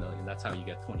 21 million. That's how you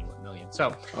get 21 million.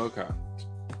 So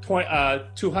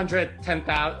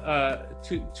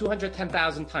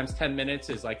 210,000 times 10 minutes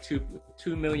is like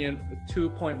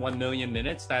 2.1 million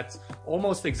minutes. That's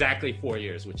almost exactly 4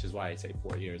 years, which is why I say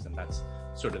 4 years, and that's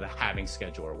sort of the halving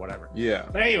schedule or whatever. Yeah.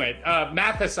 But anyway,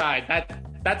 math aside,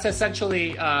 that's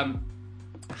essentially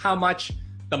how much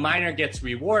the miner gets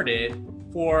rewarded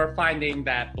for finding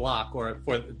that block or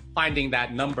for finding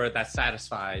that number that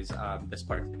satisfies this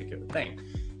particular thing.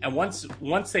 And once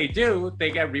they do, they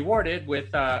get rewarded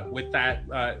with that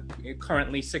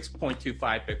currently 6.25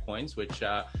 Bitcoins, which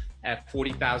at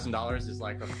 $40,000 is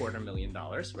like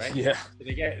 $250,000, right? Yeah. So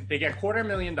they get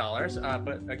 $250,000,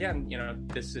 but again,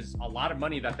 this is a lot of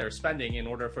money that they're spending in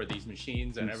order for these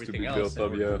machines and everything else to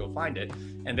go find it.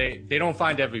 And they don't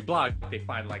find every block; they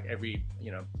find like every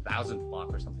 1,000th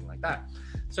block or something like that.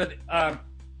 So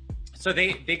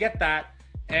they get that.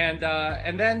 And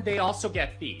then they also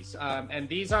get fees, and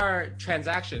these are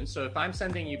transactions. So if I'm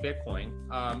sending you Bitcoin,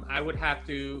 I would have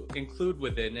to include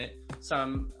within it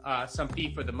some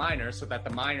fee for the miner, so that the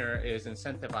miner is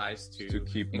incentivized to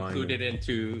keep include it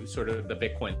into sort of the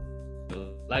Bitcoin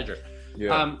ledger.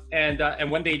 Yeah.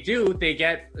 And when they do, they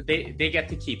get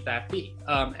to keep that fee.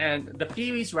 And the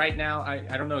fees right now,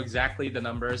 I don't know exactly the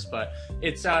numbers, but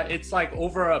it's like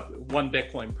over 1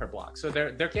 Bitcoin per block. So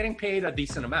they're getting paid a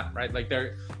decent amount, right? Like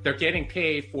they're getting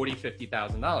paid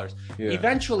 $40,000-$50,000. Yeah.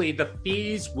 Eventually, the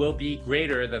fees will be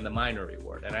greater than the miner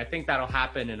reward, and I think that'll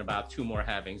happen in about 2 more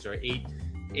halvings or 8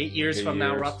 years from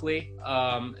now, roughly.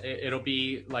 It'll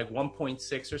be like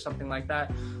 1.6 or something like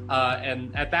that.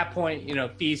 And at that point,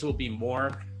 fees will be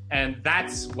more, and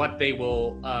that's what they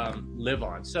will live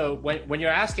on. So when you're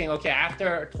asking, okay,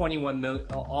 after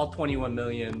all 21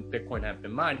 million Bitcoin have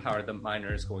been mined, how are the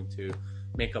miners going to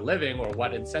make a living, or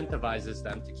what incentivizes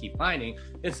them to keep mining?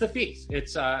 It's the fees.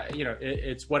 It's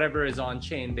it's whatever is on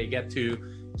chain they get to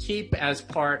keep as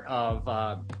part of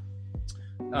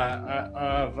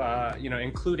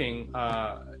including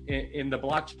in the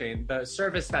blockchain. The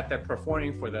service that they're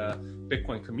performing for the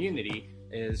Bitcoin community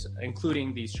is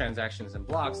including these transactions and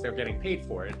blocks. They're getting paid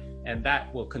for it, and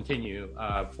that will continue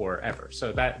forever.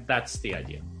 So that's the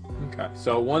idea. Okay.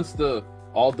 So once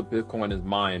all the Bitcoin is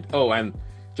mined. Oh, and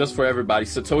just for everybody,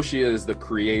 Satoshi is the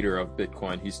creator of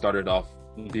Bitcoin. He started off,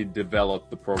 he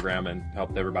developed the program and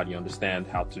helped everybody understand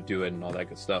how to do it and all that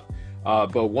good stuff.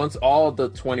 But once all the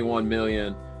 21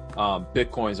 million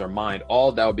Bitcoins are mined,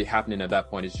 all that will be happening at that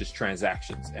point is just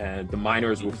transactions. And the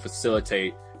miners will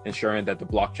facilitate ensuring that the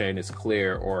blockchain is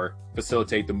clear, or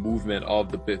facilitate the movement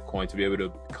of the Bitcoin to be able to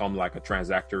become like a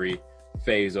transactory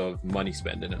phase of money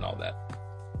spending and all that.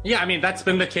 Yeah, I mean, that's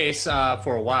been the case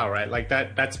for a while, right? Like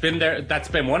that's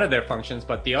been one of their functions,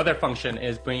 but the other function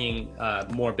is bringing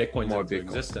more Bitcoins into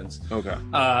existence. Okay.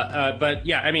 But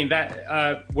yeah, I mean,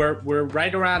 that we're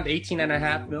right around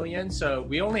 18.5 million, so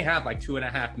we only have like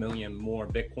 2.5 million more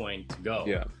Bitcoin to go.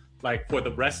 Yeah. Like for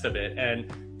the rest of it, and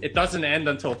it doesn't end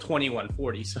until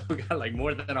 2140. So we got like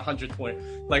more than 120.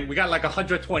 Like we got like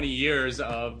 120 years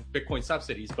of Bitcoin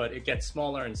subsidies, but it gets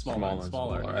smaller and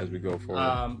smaller as we go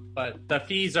forward. But the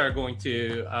fees are going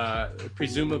to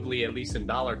presumably, at least in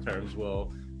dollar terms,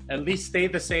 will at least stay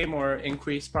the same or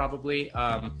increase probably.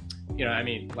 I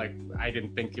mean, like I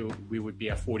didn't think we would be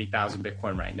at 40,000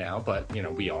 Bitcoin right now, but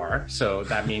we are. So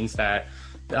that means that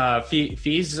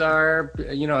fees are,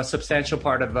 a substantial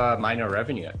part of miner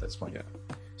revenue at this point. Yeah.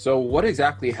 So what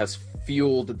exactly has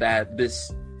fueled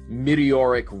this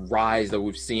meteoric rise that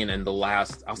we've seen in the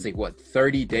last, I'll say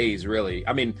 30 days, really?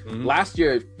 I mean, last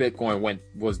year Bitcoin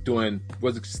was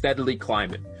steadily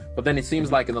climbing, but then it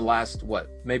seems like in the last,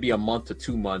 maybe a month to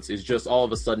 2 months, is just all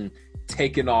of a sudden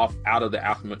taken off out of the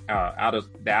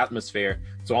atmosphere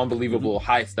to unbelievable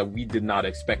heights that we did not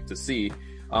expect to see.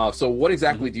 So what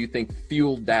exactly do you think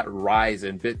fueled that rise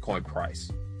in Bitcoin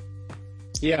price?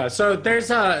 Yeah, so there's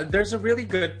a really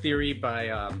good theory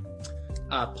by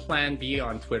Plan B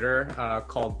on Twitter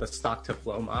called the stock to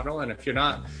flow model. And if you're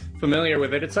not familiar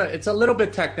with it, it's a little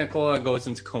bit technical and goes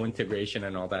into co-integration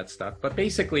and all that stuff. But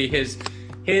basically his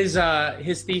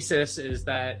thesis is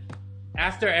that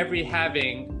after every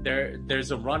halving,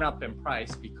 there's a run up in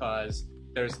price because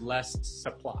there's less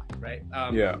supply, right?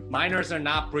 Miners are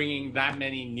not bringing that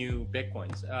many new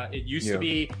Bitcoins. It used to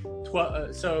be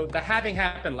 12. So the halving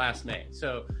happened last May.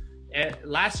 So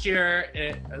last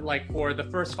year, like for the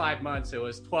first 5 months, it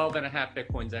was 12 and a half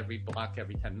Bitcoins every block,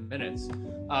 every 10 minutes.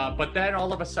 But then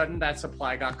all of a sudden that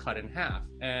supply got cut in half.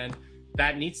 And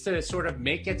that needs to sort of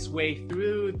make its way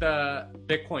through the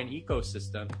Bitcoin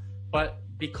ecosystem. But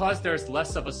because there's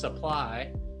less of a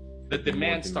supply, the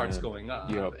demand starts going up.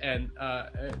 And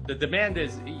the demand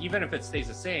is, even if it stays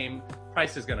the same,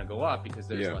 price is going to go up because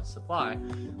there's less supply.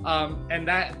 And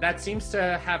that seems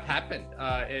to have happened,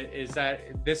 is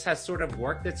that this has sort of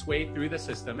worked its way through the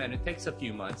system, and it takes a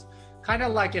few months. Kind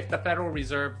of like if the Federal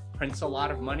Reserve prints a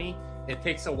lot of money, it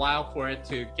takes a while for it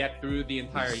to get through the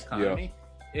entire economy.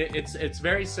 It's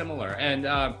very similar. And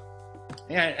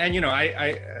you know,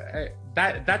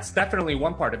 that's definitely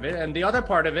one part of it. And the other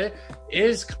part of it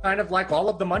is kind of like all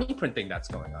of the money printing that's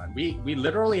going on. We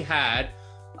literally had,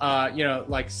 you know,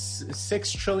 like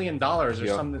 $6 trillion or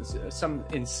some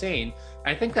insane.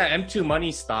 I think that M2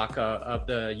 money stock of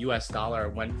the US dollar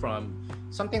went from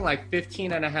something like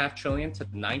 15.5 trillion to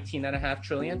 19.5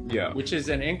 trillion, which is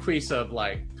an increase of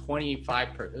like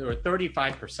 25 or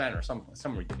 35% or some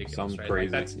ridiculous, some right?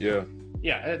 crazy. Like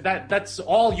that's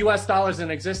all US dollars in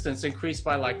existence increased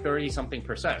by like 30 something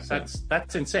percent.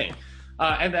 That's insane.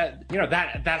 And that, you know,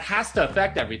 that has to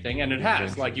affect everything, and it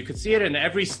has. Like, you could see it in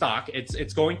every stock.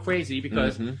 It's going crazy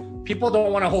because people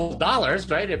don't want to hold dollars,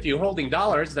 right? If you're holding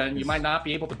dollars, then you might not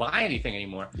be able to buy anything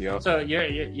anymore. So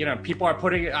you know, people are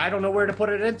putting it, I don't know where to put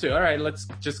it into. All right, let's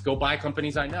just go buy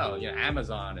companies I know, you know,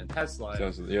 Amazon and Tesla,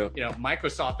 and, you know,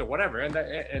 Microsoft or whatever,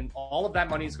 and all of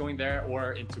that money is going there,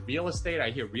 or into real estate.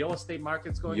 I hear real estate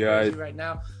market's going crazy right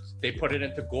now. They put it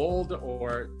into gold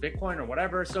or Bitcoin or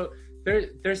whatever. So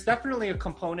there's definitely a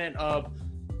component of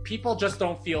people just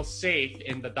don't feel safe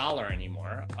in the dollar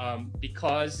anymore,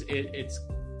 because it's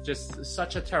just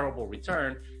such a terrible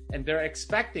return, and they're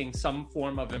expecting some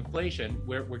form of inflation.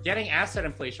 We're getting asset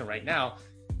inflation right now.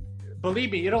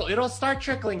 Believe me, it'll start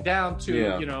trickling down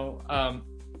to you know,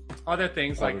 other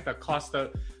things like the cost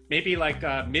of maybe like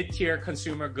mid-tier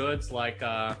consumer goods, like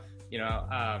you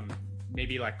know,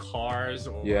 maybe like cars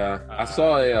or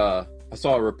I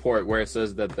saw a report where it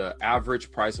says that the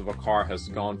average price of a car has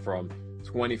gone from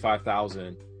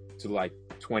 $25,000 to like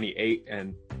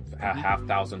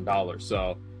 $28,500.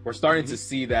 So we're starting to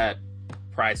see that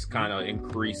price kind of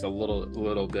increase a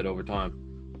little bit over time.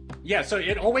 Yeah, so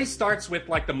it always starts with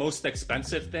like the most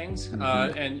expensive things,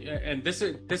 and this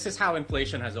is how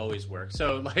inflation has always worked.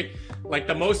 So like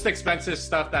the most expensive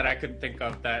stuff that I could think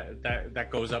of that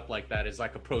goes up like that is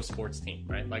like a pro sports team,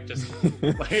 right? Like just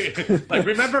like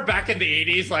remember back in the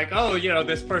 80s, like, oh, you know,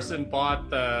 this person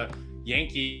bought the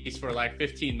Yankees for like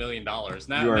 $15 million. Now it's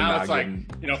like,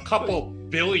 you know, a couple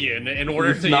billion in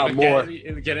order to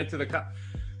even get into the cup.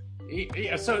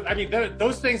 Yeah, so I mean,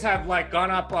 those things have like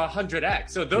gone up 100x.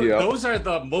 So those are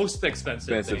the most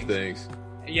expensive things.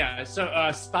 Yeah, so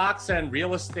stocks and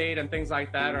real estate and things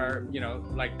like that are, you know,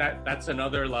 like that's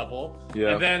another level.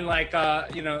 And then like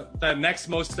you know, the next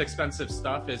most expensive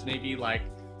stuff is maybe like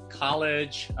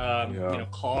college, you know,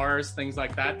 cars, things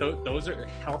like that. Those are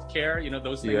healthcare. You know,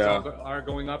 those things are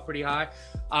going up pretty high.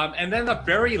 And then the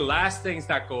very last things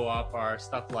that go up are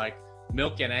stuff like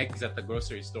milk and eggs at the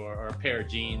grocery store, or a pair of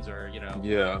jeans, or, you know,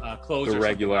 clothes, the or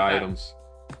regular like items.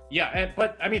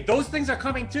 But I mean, those things are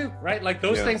coming too, right? Like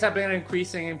those things have been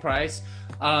increasing in price.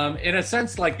 In a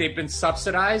sense, like they've been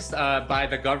subsidized by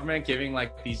the government, giving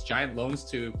like these giant loans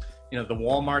to, you know, the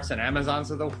Walmarts and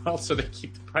Amazons of the world, so they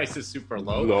keep the prices super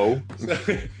low. So,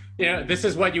 you know, this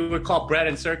is what you would call bread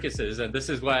and circuses, and this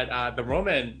is what the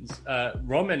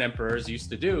Roman emperors used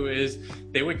to do. Is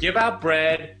they would give out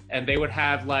bread, and they would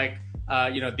have like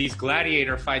you know, these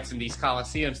gladiator fights in these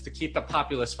coliseums to keep the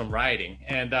populace from rioting.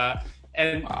 And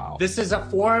this is a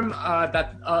form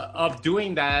of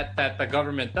doing that the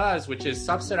government does, which is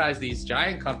subsidize these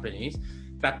giant companies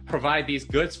that provide these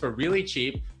goods for really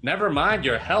cheap. Never mind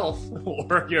your health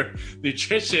or your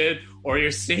nutrition or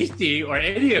your safety or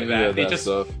any of that. They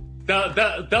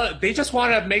just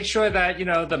want to make sure that, you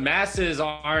know, the masses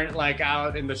aren't like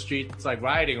out in the streets like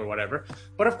rioting or whatever.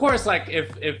 But of course, like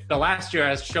if the last year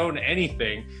has shown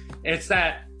anything, it's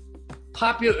that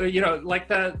you know, like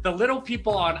the little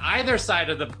people on either side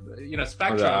of the, you know,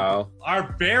 spectrum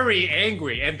are very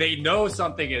angry, and they know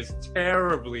something is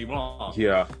terribly wrong.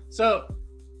 So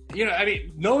I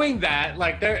mean, knowing that,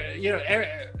 like,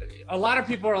 there, a lot of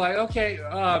people are like, okay,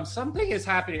 something is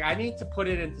happening. I need to put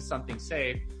it into something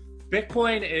safe.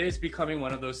 Bitcoin is becoming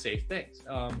one of those safe things.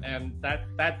 And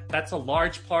that's a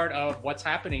large part of what's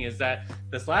happening is that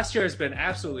this last year has been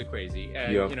absolutely crazy.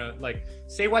 And, like,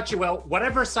 say what you will,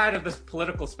 whatever side of this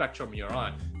political spectrum you're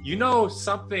on,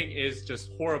 something is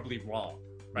just horribly wrong,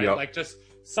 right? Yep. Like, just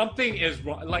something is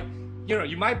wrong. Like,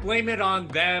 you might blame it on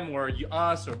them or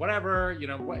us or whatever,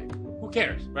 who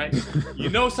cares, right?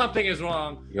 Something is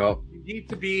wrong. Yep. You need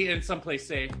to be in someplace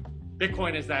safe.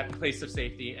 Bitcoin is that place of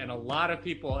safety. And a lot of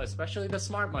people, especially the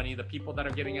smart money, the people that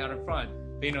are getting out in front,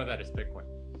 they know that it's Bitcoin.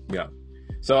 Yeah.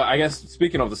 So I guess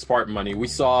speaking of the smart money, we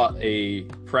saw a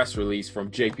press release from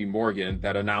JP Morgan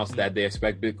that announced that they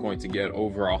expect Bitcoin to get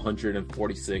over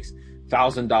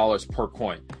 $146,000 per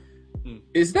coin.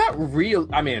 Is that real?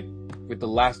 I mean, with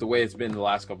the way it's been the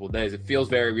last couple of days, it feels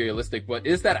very realistic, but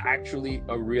is that actually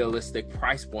a realistic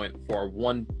price point for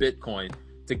one Bitcoin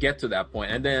to get to that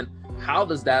point? And then how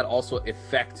does that also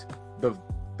affect the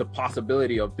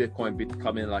possibility of Bitcoin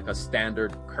becoming like a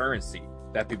standard currency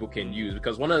that people can use?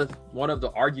 Because one of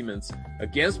the arguments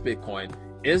against Bitcoin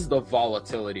is the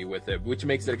volatility with it, which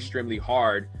makes it extremely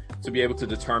hard to be able to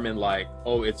determine like,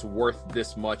 oh, it's worth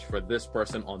this much for this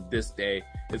person on this day.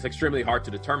 It's extremely hard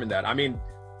to determine that. I mean,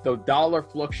 the dollar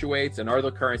fluctuates and other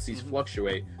currencies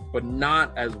fluctuate, but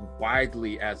not as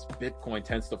widely as Bitcoin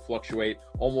tends to fluctuate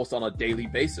almost on a daily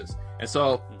basis. And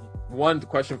so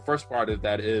the first part of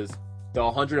that is the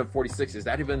 146, is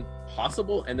that even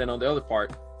possible? And then on the other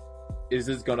part, is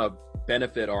this going to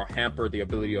benefit or hamper the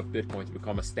ability of Bitcoin to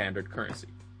become a standard currency?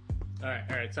 All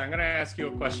right. So I'm going to ask you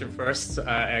a question first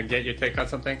and get your take on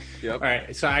something. Yep. All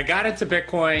right. So I got into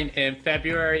Bitcoin in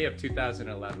February of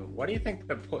 2011. What do you think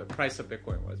the price of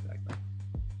Bitcoin was back then?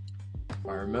 If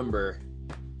I remember,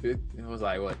 it was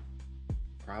like, what,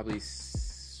 probably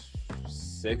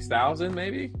 6,000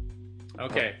 maybe?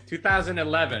 Okay,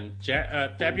 2011,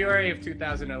 February of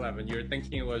 2011. You were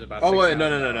thinking it was about. Oh wait,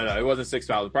 no, it wasn't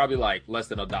 6,000. Probably like less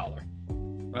than $1.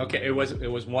 Okay, it was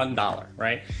 $1,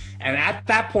 right? And at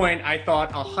that point, I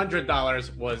thought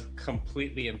 $100 was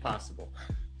completely impossible.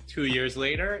 2 years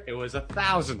later, it was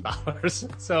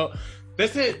 $1,000. So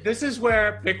this is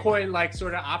where Bitcoin like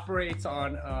sort of operates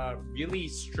on a really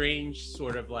strange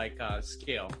sort of like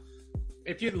scale.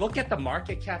 If you look at the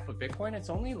market cap of Bitcoin, it's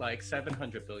only like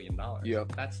 $700 billion.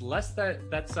 Yep. That's less than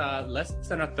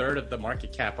a third of the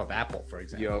market cap of Apple, for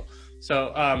example. Yep.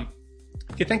 So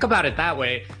if you think about it that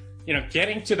way,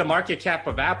 getting to the market cap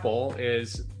of Apple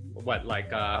is what,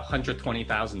 like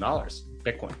 $120,000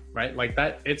 Bitcoin, right? Like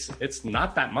that, it's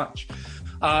not that much.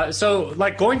 So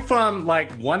like going from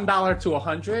like $1 to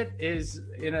 100 is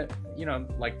in a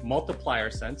like multiplier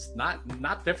sense,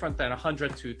 not different than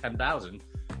 100 to 10,000.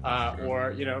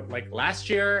 Or like last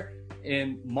year,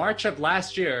 in March of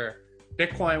last year,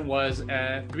 Bitcoin was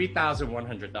at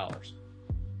 $3,100.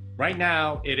 Right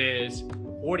now, it is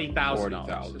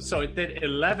 $40,000. So it did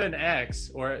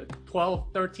 11x or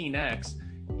 13x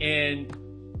in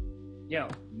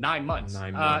 9 months.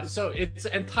 So it's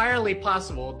entirely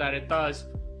possible that it does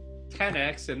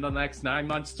 10x in the next 9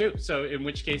 months too. So in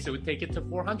which case, it would take it to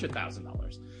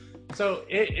 $400,000. So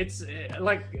it's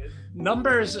like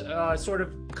numbers sort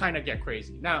of kind of get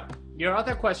crazy. Now, your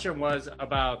other question was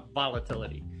about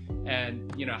volatility,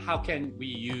 and how can we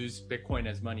use Bitcoin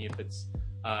as money if it's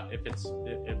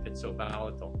so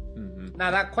volatile? Mm-hmm.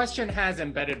 Now, that question has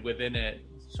embedded within it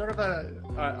sort of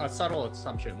a subtle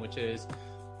assumption, which is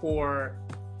for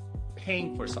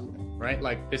paying for something, right?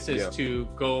 Like this is to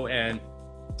go and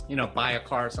buy a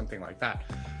car or something like that.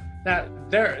 Now,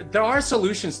 there are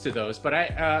solutions to those, but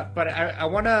I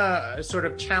want to sort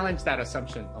of challenge that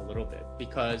assumption a little bit,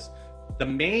 because the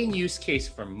main use case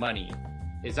for money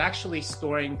is actually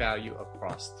storing value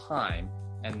across time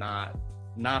and not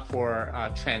for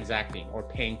transacting or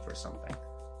paying for something.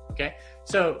 Okay,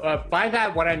 so by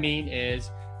that, what I mean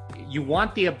is you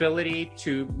want the ability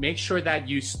to make sure that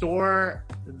you store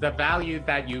the value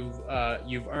that you've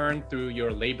earned through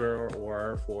your labor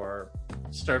or for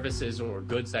services or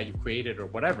goods that you created or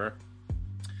whatever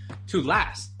to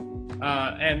last.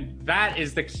 And that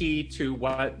is the key to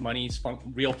what money's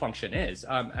real function is.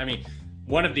 I mean,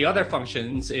 one of the other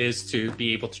functions is to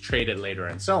be able to trade it later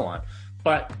and so on.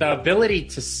 But the ability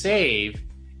to save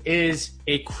is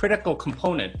a critical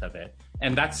component of it.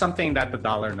 And that's something that the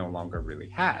dollar no longer really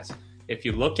has. If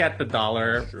you look at the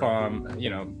dollar from,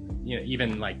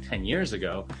 even like 10 years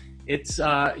ago, it's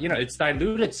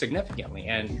diluted significantly.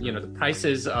 And, the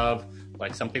prices of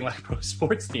like something like pro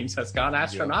sports teams has gone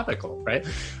astronomical, right?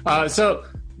 So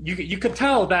you could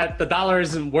tell that the dollar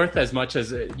isn't worth as much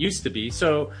as it used to be.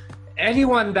 So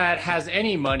anyone that has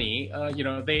any money,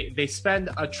 they spend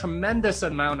a tremendous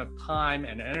amount of time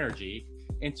and energy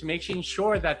into making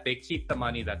sure that they keep the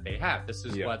money that they have. This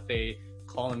is what they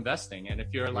call investing. And if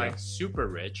you're like super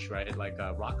rich, right, like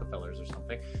Rockefellers or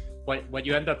something, what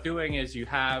you end up doing is you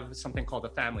have something called a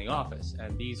family office.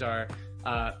 And these are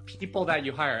people that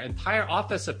you hire, entire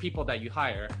office of people that you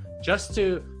hire just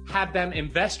to have them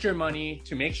invest your money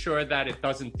to make sure that it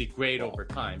doesn't degrade over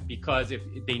time. Because if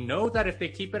they know that if they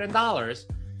keep it in dollars,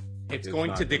 it's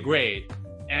going to degrade.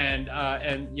 And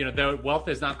their wealth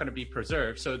is not going to be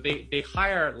preserved. So they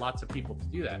hire lots of people to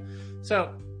do that.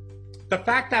 So the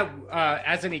fact that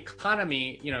as an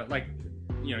economy,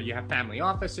 you have family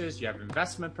offices, you have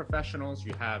investment professionals,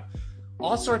 you have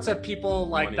all sorts of people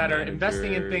like money that are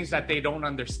investing in things that they don't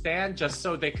understand just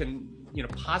so they can,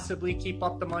 possibly keep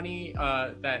up the money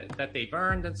that they've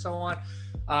earned and so on.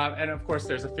 And of course,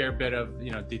 there's a fair bit of,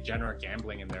 degenerate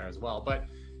gambling in there as well. But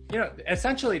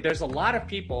essentially, there's a lot of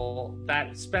people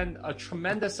that spend a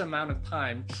tremendous amount of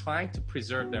time trying to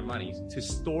preserve their money, to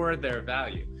store their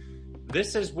value.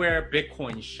 This is where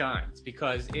Bitcoin shines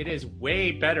because it is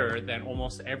way better than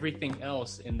almost everything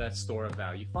else in that store of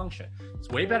value function. It's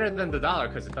way better than the dollar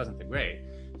because it doesn't degrade.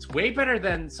 It's way better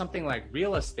than something like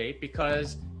real estate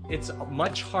because it's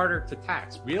much harder to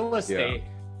tax. Real estate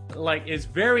is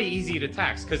very easy to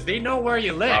tax because they know where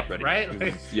you live, right?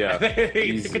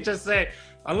 They could just say,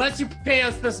 unless you pay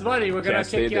us this money, we're going to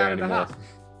kick you out of the house.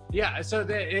 Yeah, so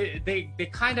they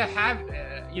kind of have,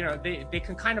 they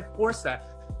can kind of force that.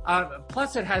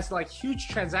 Plus, it has like huge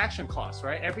transaction costs,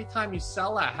 right? Every time you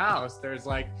sell a house, there's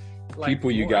like people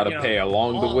you got to pay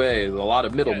along the way. There's a lot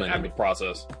of middlemen in the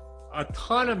process. A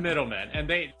ton of middlemen, and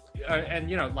they,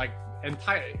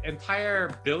 entire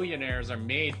billionaires are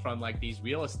made from like these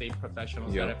real estate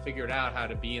professionals that have figured out how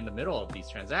to be in the middle of these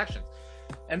transactions.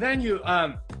 And then you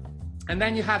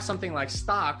have something like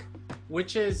stock,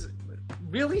 which is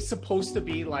really supposed to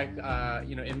be like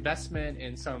investment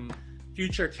in some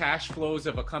future cash flows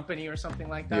of a company or something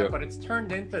like that, but it's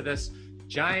turned into this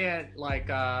giant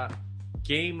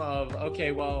game of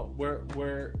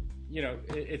we're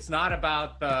it's not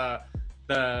about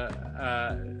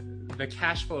the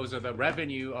cash flows or the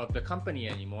revenue of the company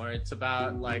anymore. It's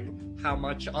about like how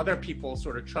much other people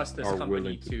sort of trust this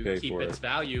company to keep its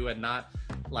value and not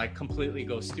like completely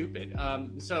go stupid.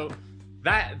 So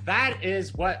that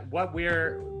is what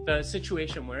we're the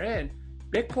situation we're in.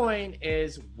 Bitcoin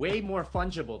is way more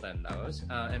fungible than those,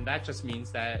 and that just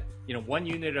means that one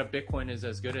unit of Bitcoin is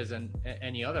as good as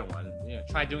any other one.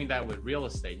 Try doing that with real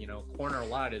estate. Corner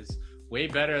lot is way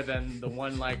better than the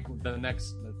one like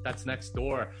that's next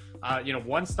door.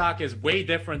 One stock is way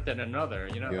different than another.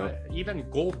 Even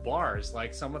gold bars,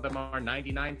 like some of them are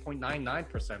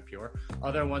 99.99% pure,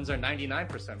 other ones are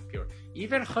 99% pure.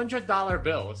 Even $100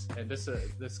 bills, and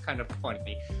this kind of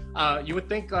funny, you would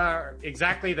think are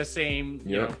exactly the same,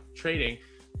 trading.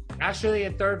 Actually,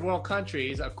 in third world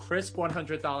countries, a crisp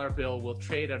 $100 bill will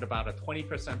trade at about a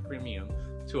 20% premium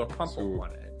to a crumpled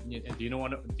one. Do you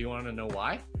want to know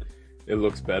why? It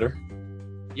looks better.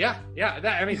 Yeah.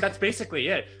 That's basically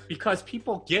it. Because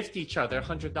people gift each other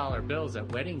 $100 bills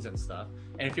at weddings and stuff.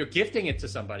 And if you're gifting it to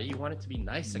somebody, you want it to be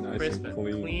nice and crisp and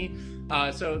clean.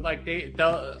 So like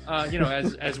they'll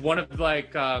as one of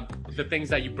like the things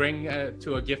that you bring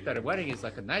to a gift at a wedding is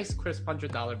like a nice crisp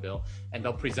 $100 bill, and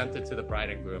they'll present it to the bride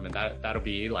and groom, and that'll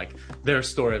be like their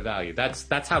store of value.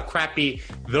 That's how crappy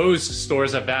those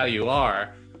stores of value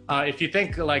are. If you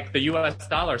think like the U.S.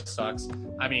 dollar sucks,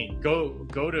 I mean, go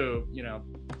to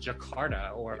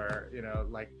Jakarta or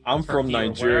like I'm from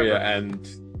Nigeria, and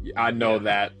I know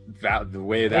that the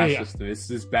way that system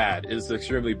is bad. It's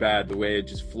extremely bad. The way it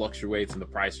just fluctuates and the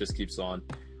price just keeps on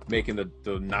making the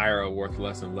naira worth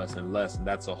less and less and less, and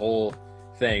that's a whole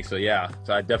thing. So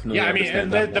I definitely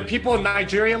understand that. The people in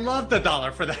Nigeria love the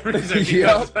dollar for that reason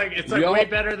because it's way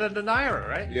better than the naira,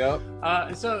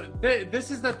 right? So this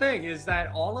is the thing, is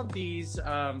that all of these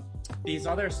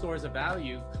other stores of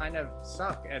value kind of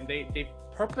suck, and they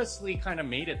purposely kind of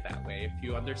made it that way. If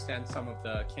you understand some of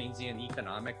the Keynesian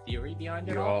economic theory behind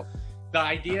it all, the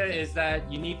idea is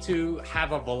that you need to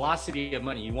have a velocity of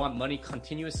money. You want money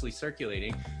continuously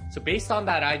circulating. So based on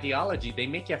that ideology, they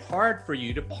make it hard for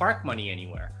you to park money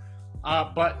anywhere.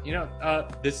 But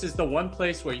this is the one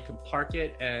place where you can park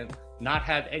it and not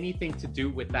have anything to do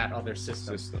with that other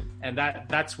system. And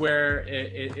that's where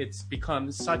it's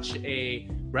become such a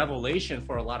revelation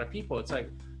for a lot of people. It's like,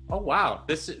 oh wow,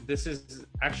 this is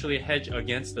actually a hedge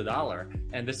against the dollar,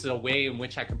 and this is a way in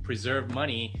which I can preserve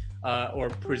money or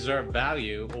preserve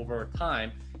value over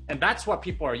time. And that's what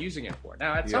people are using it for.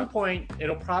 Now, at some point,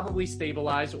 it'll probably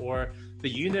stabilize, or the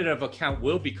unit of account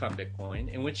will become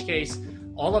Bitcoin, in which case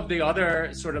all of the other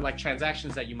sort of like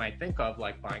transactions that you might think of,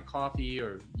 like buying coffee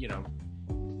or, you know,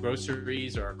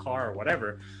 groceries or a car or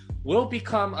whatever, will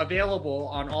become available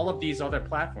on all of these other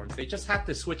platforms. They just have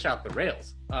to switch out the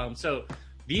rails. So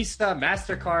Visa,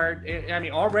 MasterCard, I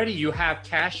mean, already you have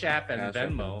Cash App and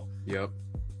Venmo.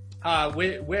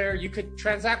 Where you could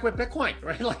transact with Bitcoin,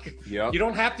 right? Like, you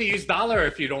don't have to use dollar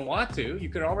if you don't want to. You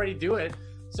could already do it.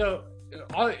 So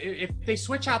if they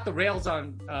switch out the rails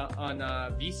on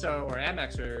Visa or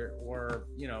Amex or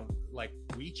you know, like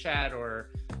WeChat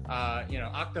or you know,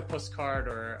 Octopus Card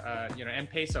or you know,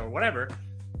 M-Pesa or whatever,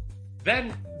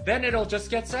 then it'll just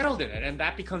get settled in it, and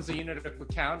that becomes the unit of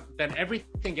account. Then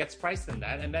everything gets priced in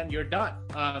that, and then you're done.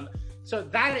 So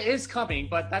that is coming,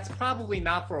 but that's probably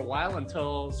not for a while,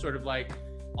 until sort of like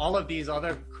all of these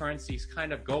other currencies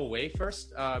kind of go away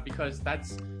first, because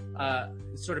that's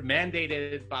sort of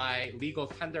mandated by legal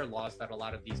tender laws that a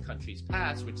lot of these countries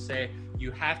pass, which say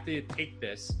you have to take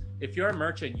this. If you're a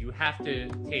merchant, you have to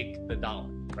take the dollar,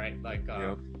 right? Like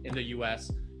in the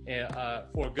US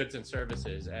for goods and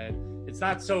services. And it's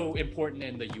not so important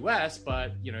in the US,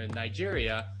 but you know, in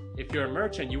Nigeria, if you're a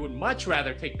merchant, you would much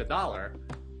rather take the dollar,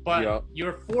 but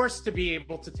you're forced to be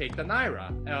able to take the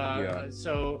naira.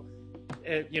 So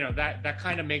you know, that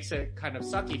kind of makes it kind of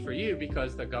sucky for you,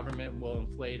 because the government will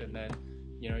inflate, and then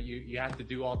you know, you have to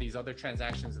do all these other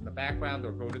transactions in the background,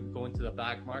 or go into the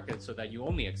black market so that you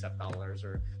only accept dollars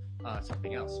or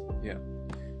something else.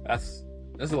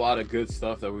 There's a lot of good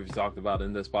stuff that we've talked about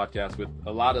in this podcast, with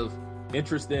a lot of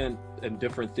interesting and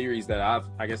different theories that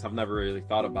I guess I've never really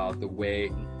thought about. The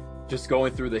way, just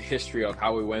going through the history of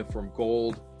how we went from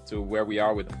gold to where we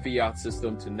are with the fiat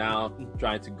system, to now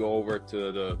trying to go over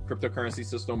to the cryptocurrency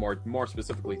system, or more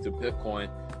specifically to Bitcoin.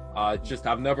 Just,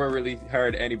 I've never really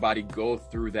heard anybody go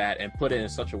through that and put it in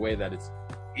such a way that it's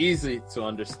easy to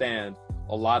understand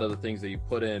a lot of the things that you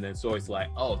put in. And so it's like,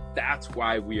 oh, that's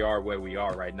why we are where we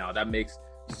are right now. That makes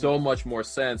so much more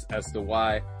sense as to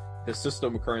why the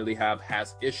system we currently have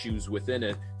has issues within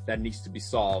it that needs to be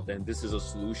solved. And this is a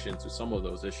solution to some of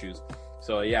those issues.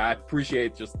 So yeah, I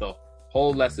appreciate just the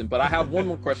whole lesson. But I have one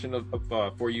more question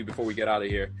for you before we get out of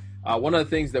here. One of the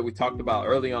things that we talked about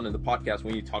early on in the podcast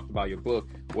when you talked about your book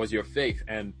was your faith.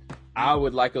 And I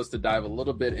would like us to dive a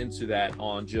little bit into that,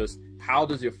 on just how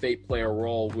does your faith play a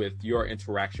role with your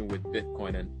interaction with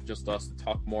Bitcoin, and just us to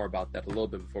talk more about that a little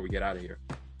bit before we get out of here.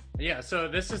 Yeah, so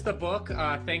this is the book,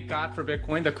 Thank God for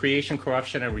Bitcoin, The Creation,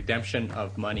 Corruption, and Redemption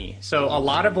of Money. So a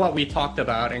lot of what we talked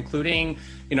about, including,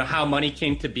 you know, how money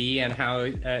came to be and how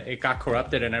it got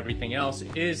corrupted and everything else,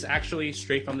 is actually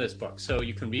straight from this book. So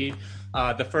you can read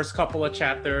the first couple of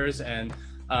chapters, and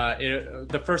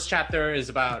the first chapter is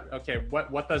about, okay,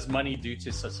 what does money do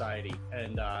to society?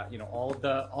 And, you know,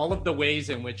 all of the ways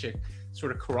in which it sort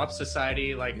of corrupt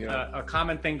society. Like a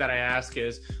common thing that I ask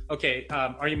is, okay,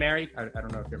 are you married? I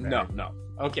don't know if you're married. No.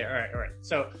 Okay, all right.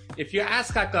 So if you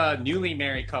ask like a newly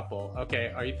married couple,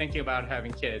 okay, are you thinking about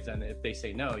having kids? And if they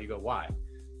say no, you go, why?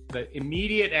 The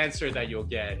immediate answer that you'll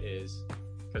get is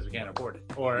because we can't afford it,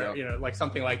 or you know, like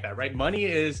something like that, right? Money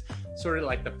is sort of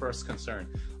like the first concern.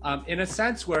 In a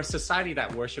sense, we're a society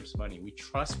that worships money. We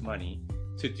trust money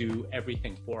to do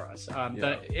everything for us.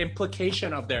 The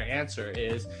implication of their answer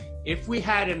is, if we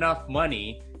had enough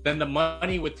money, then the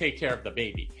money would take care of the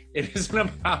baby. It isn't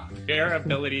about their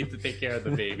ability to take care of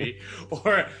the baby,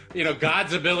 or, you know,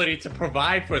 God's ability to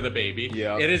provide for the baby.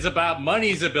 It is about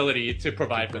money's ability to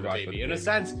provide for the baby. In a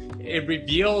sense, it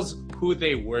reveals who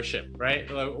they worship, right?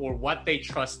 Or what they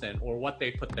trust in, or what they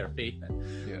put their faith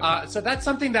in. So that's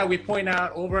something that we point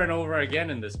out over and over again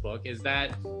in this book, is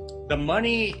that the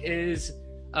money is,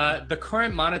 the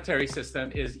current monetary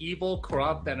system is evil,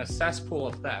 corrupt, and a cesspool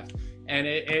of theft. And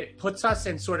it puts us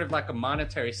in sort of like a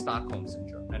monetary Stockholm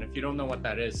syndrome. And if you don't know what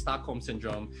that is, Stockholm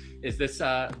syndrome is this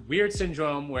weird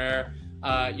syndrome where,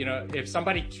 you know, if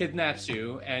somebody kidnaps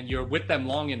you and you're with them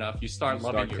long enough, you start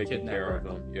loving your kidnapper.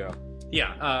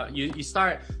 You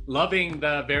start loving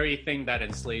the very thing that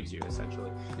enslaves you,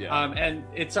 essentially. And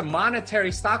it's a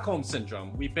monetary Stockholm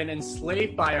syndrome. We've been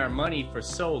enslaved by our money for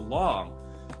so long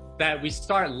that we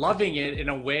start loving it in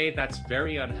a way that's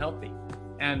very unhealthy.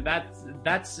 And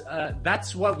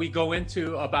that's what we go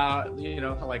into about, you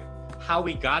know, like how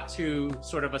we got to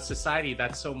sort of a society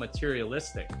that's so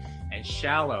materialistic and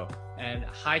shallow and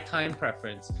high time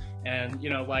preference, and,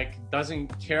 you know, like doesn't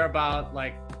care about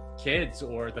like kids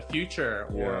or the future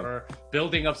or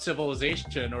building up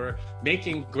civilization or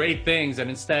making great things. And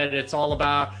instead it's all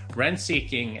about rent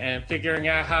seeking and figuring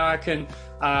out how I can,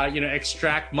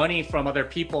 extract money from other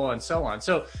people and so on.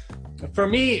 So for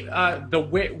me,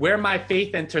 where my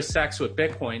faith intersects with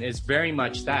Bitcoin is very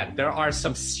much that there are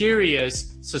some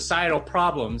serious societal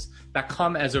problems that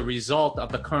come as a result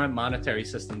of the current monetary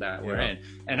system that we're in.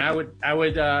 And I would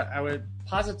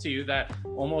posit to you that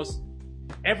almost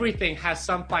everything has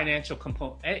some financial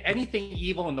component. Anything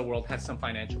evil in the world has some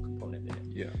financial component in it.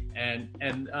 Yeah.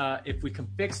 And if we can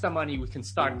fix the money, we can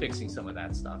start fixing some of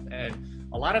that stuff. And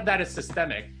a lot of that is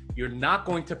systemic. You're not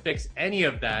going to fix any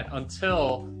of that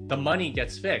until the money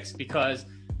gets fixed, because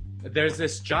there's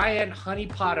this giant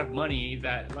honeypot of money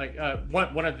that, like,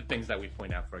 one of the things that we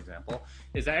point out, for example,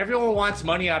 is that everyone wants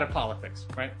money out of politics,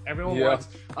 right? Everyone wants,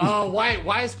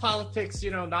 why is politics,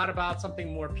 not about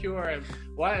something more pure? And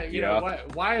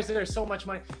why is there so much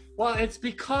money? Well, it's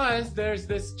because there's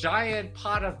this giant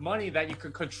pot of money that you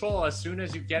can control as soon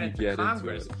as you get into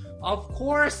Congress. Of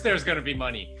course, there's going to be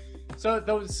money. So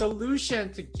the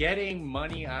solution to getting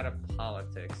money out of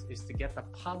politics is to get the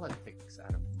politics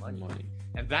out of money.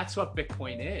 And that's what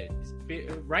Bitcoin is.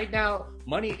 Right now,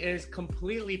 money is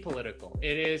completely political.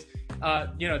 It is,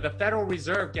 the Federal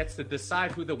Reserve gets to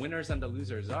decide who the winners and the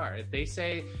losers are. If they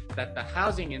say that the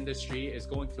housing industry is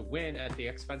going to win at the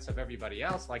expense of everybody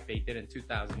else, like they did in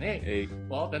 2008,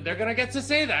 well, then they're going to get to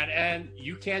say that, and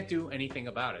you can't do anything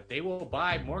about it. They will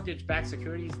buy mortgage-backed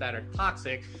securities that are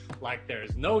toxic, like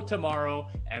there's no tomorrow,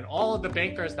 and all of the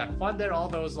bankers that funded all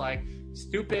those like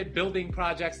stupid building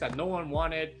projects that no one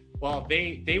wanted, well,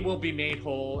 they will be made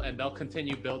whole, and they'll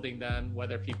continue building them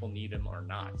whether people need them or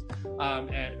not,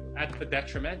 and at the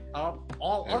detriment of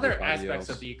all other aspects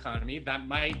of the economy that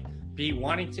might be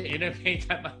wanting to innovate,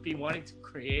 that might be wanting to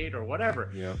create or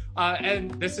whatever. And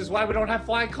this is why we don't have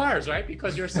flying cars, right?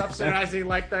 Because you're subsidizing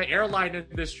like the airline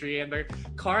industry and the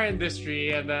car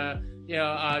industry and the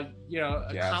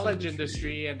college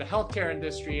industry and the healthcare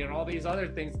industry and all these other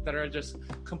things that are just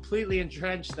completely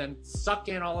entrenched and suck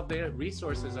in all of the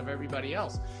resources of everybody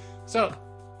else. So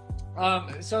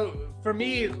for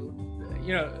me,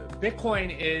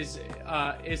 Bitcoin is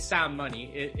sound money.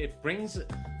 It brings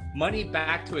money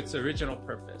back to its original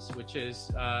purpose, which is,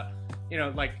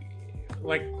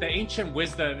 like the ancient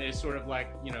wisdom is sort of like,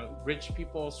 rich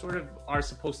people sort of are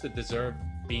supposed to deserve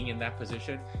being in that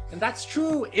position. And that's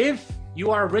true if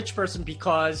you are a rich person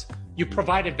because you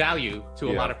provided value to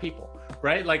a lot of people,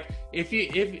 right? Like if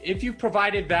you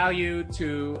provided value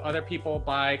to other people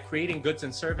by creating goods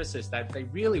and services that they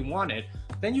really wanted,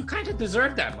 then you kind of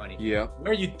deserve that money.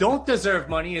 Where you don't deserve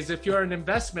money is if you're an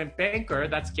investment banker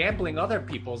that's gambling other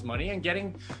people's money and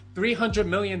getting $300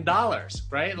 million,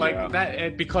 right? Like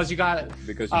that, because you got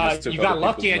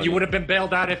lucky, and you would have been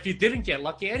bailed out if you didn't get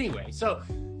lucky anyway. So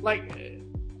like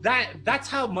that's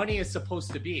how money is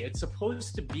supposed to be. It's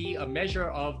supposed to be a measure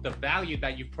of the value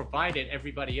that you've provided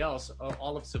everybody else,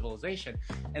 all of civilization.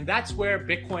 And that's where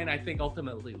Bitcoin, I think,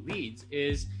 ultimately leads,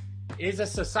 is a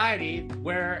society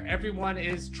where everyone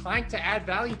is trying to add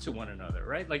value to one another,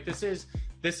 right? Like this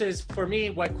is for me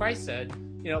what Christ said,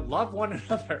 love one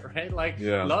another, right? Like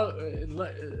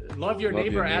love your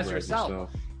neighbor as yourself.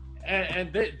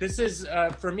 And this is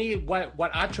for me what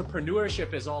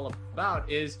entrepreneurship is all about,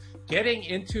 is getting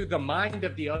into the mind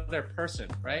of the other person,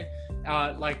 right?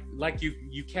 Like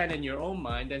you can in your own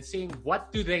mind, and seeing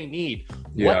what do they need,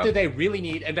 what do they really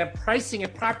need, and then pricing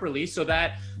it properly so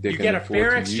that you get a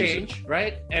fair exchange,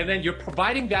 right? And then you're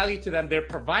providing value to them, they're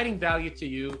providing value to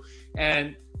you,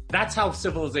 and that's how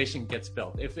civilization gets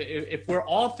built. If we're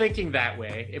all thinking that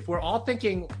way, if we're all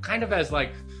thinking kind of as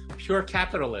like pure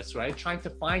capitalists, right, trying to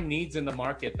find needs in the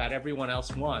market that everyone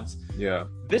else wants,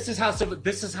 this is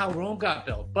how Rome got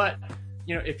built. But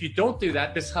if you don't do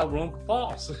that, this is how Rome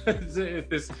falls.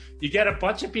 You get a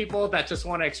bunch of people that just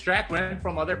want to extract rent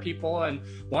from other people and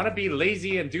want to be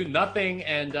lazy and do nothing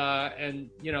and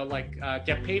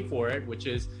get paid for it, which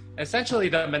is essentially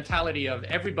the mentality of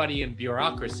everybody in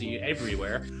bureaucracy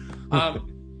everywhere.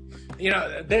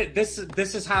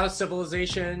 This is how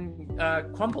civilization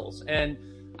crumbles. And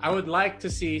I would like to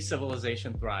see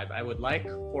civilization thrive. I would like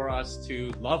for us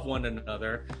to love one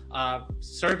another,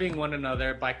 serving one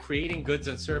another by creating goods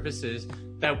and services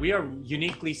that we are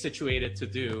uniquely situated to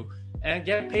do, and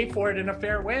get paid for it in a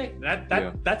fair way.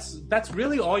 That's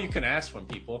really all you can ask from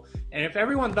people. And if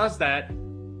everyone does that,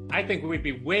 I think we'd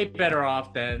be way better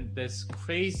off than this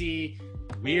crazy,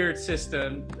 weird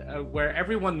system where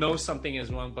everyone knows something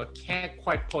is wrong but can't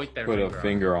quite put a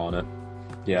finger on it.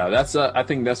 Yeah, I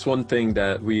think that's one thing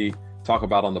that we talk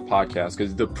about on the podcast,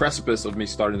 because the precipice of me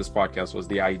starting this podcast was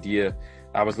the idea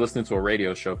I was listening to a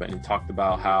radio show and he talked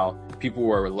about how people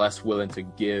were less willing to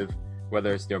give,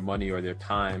 whether it's their money or their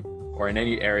time or in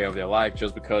any area of their life,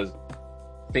 just because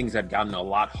things had gotten a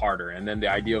lot harder. And then the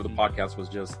idea of the podcast was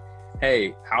just,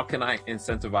 hey, how can I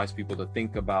incentivize people to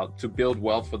think about, to build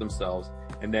wealth for themselves,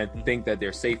 and then think that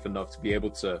they're safe enough to be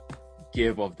able to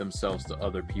give of themselves to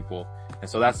other people. And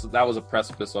so that was a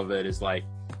precipice of it, is like,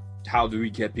 how do we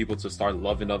get people to start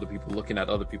loving other people, looking at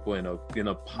other people in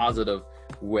a positive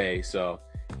way? So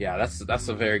yeah, that's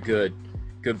a very good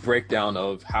breakdown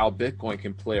of how Bitcoin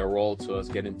can play a role to us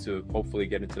hopefully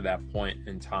get into that point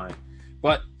in time.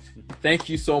 But thank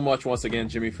you so much once again,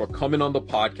 Jimmy, for coming on the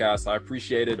podcast. I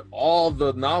appreciated all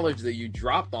the knowledge that you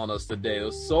dropped on us today. It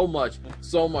was so much.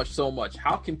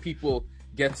 How can people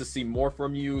get to see more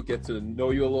from you, get to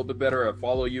know you a little bit better, or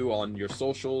follow you on your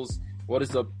socials? What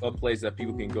is a place that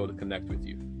people can go to connect with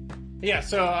you? Yeah,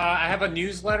 so I have a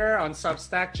newsletter on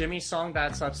Substack,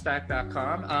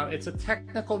 jimmysong.substack.com. It's a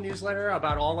technical newsletter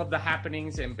about all of the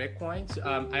happenings in Bitcoin.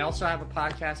 I also have a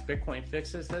podcast, Bitcoin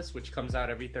Fixes This, which comes out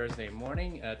every Thursday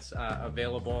morning. It's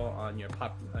available on your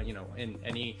in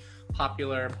any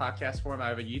popular podcast form. I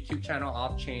have a YouTube channel,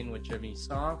 Off Chain with Jimmy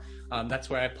Song. That's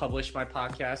where I publish my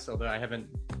podcast, although I haven't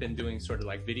been doing sort of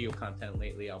like video content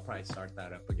lately. I'll probably start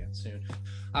that up again soon.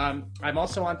 I'm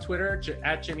also on Twitter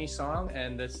at Jimmy Song,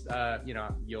 and this,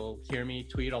 you'll hear me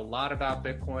tweet a lot about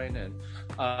Bitcoin and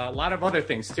a lot of other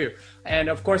things too. And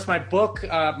of course, my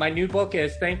new book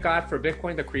is Thank God for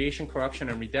Bitcoin, The Creation, Corruption,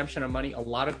 and Redemption of Money. A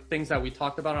lot of things that we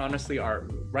talked about, honestly, are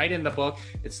right in the book.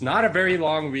 It's not a very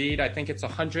long read. I think it's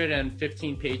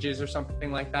 115 pages or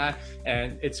something like that.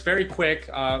 And it's very quick,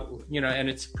 and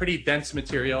it's pretty dense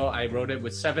material. I wrote it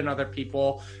with 7 other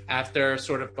people after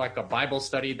sort of like a Bible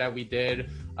study that we did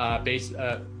with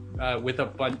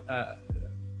a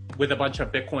bunch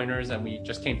of Bitcoiners, and we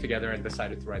just came together and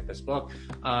decided to write this book.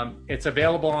 It's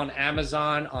available on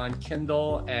Amazon, on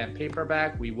Kindle, and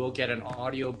paperback. We will get an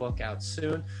audio book out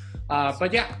soon.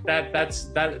 But yeah,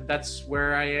 that's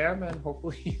where I am, and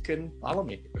hopefully you can follow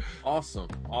me. Awesome.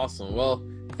 Well,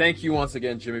 thank you once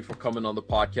again, Jimmy, for coming on the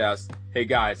podcast. Hey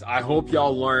guys, I hope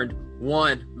y'all learned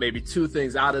 1, maybe 2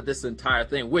 things out of this entire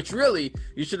thing, which really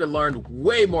you should have learned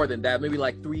way more than that, maybe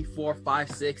like 3, 4, 5,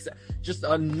 6, just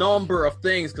a number of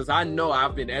things, because I know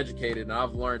I've been educated and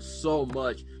I've learned so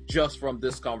much just from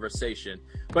this conversation.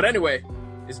 But anyway,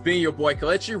 it's been your boy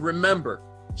Kelechi. Remember,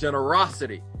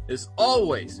 generosity is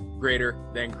always greater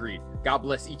than greed. God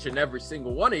bless each and every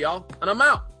single one of y'all, and I'm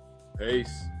out.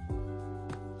 Peace.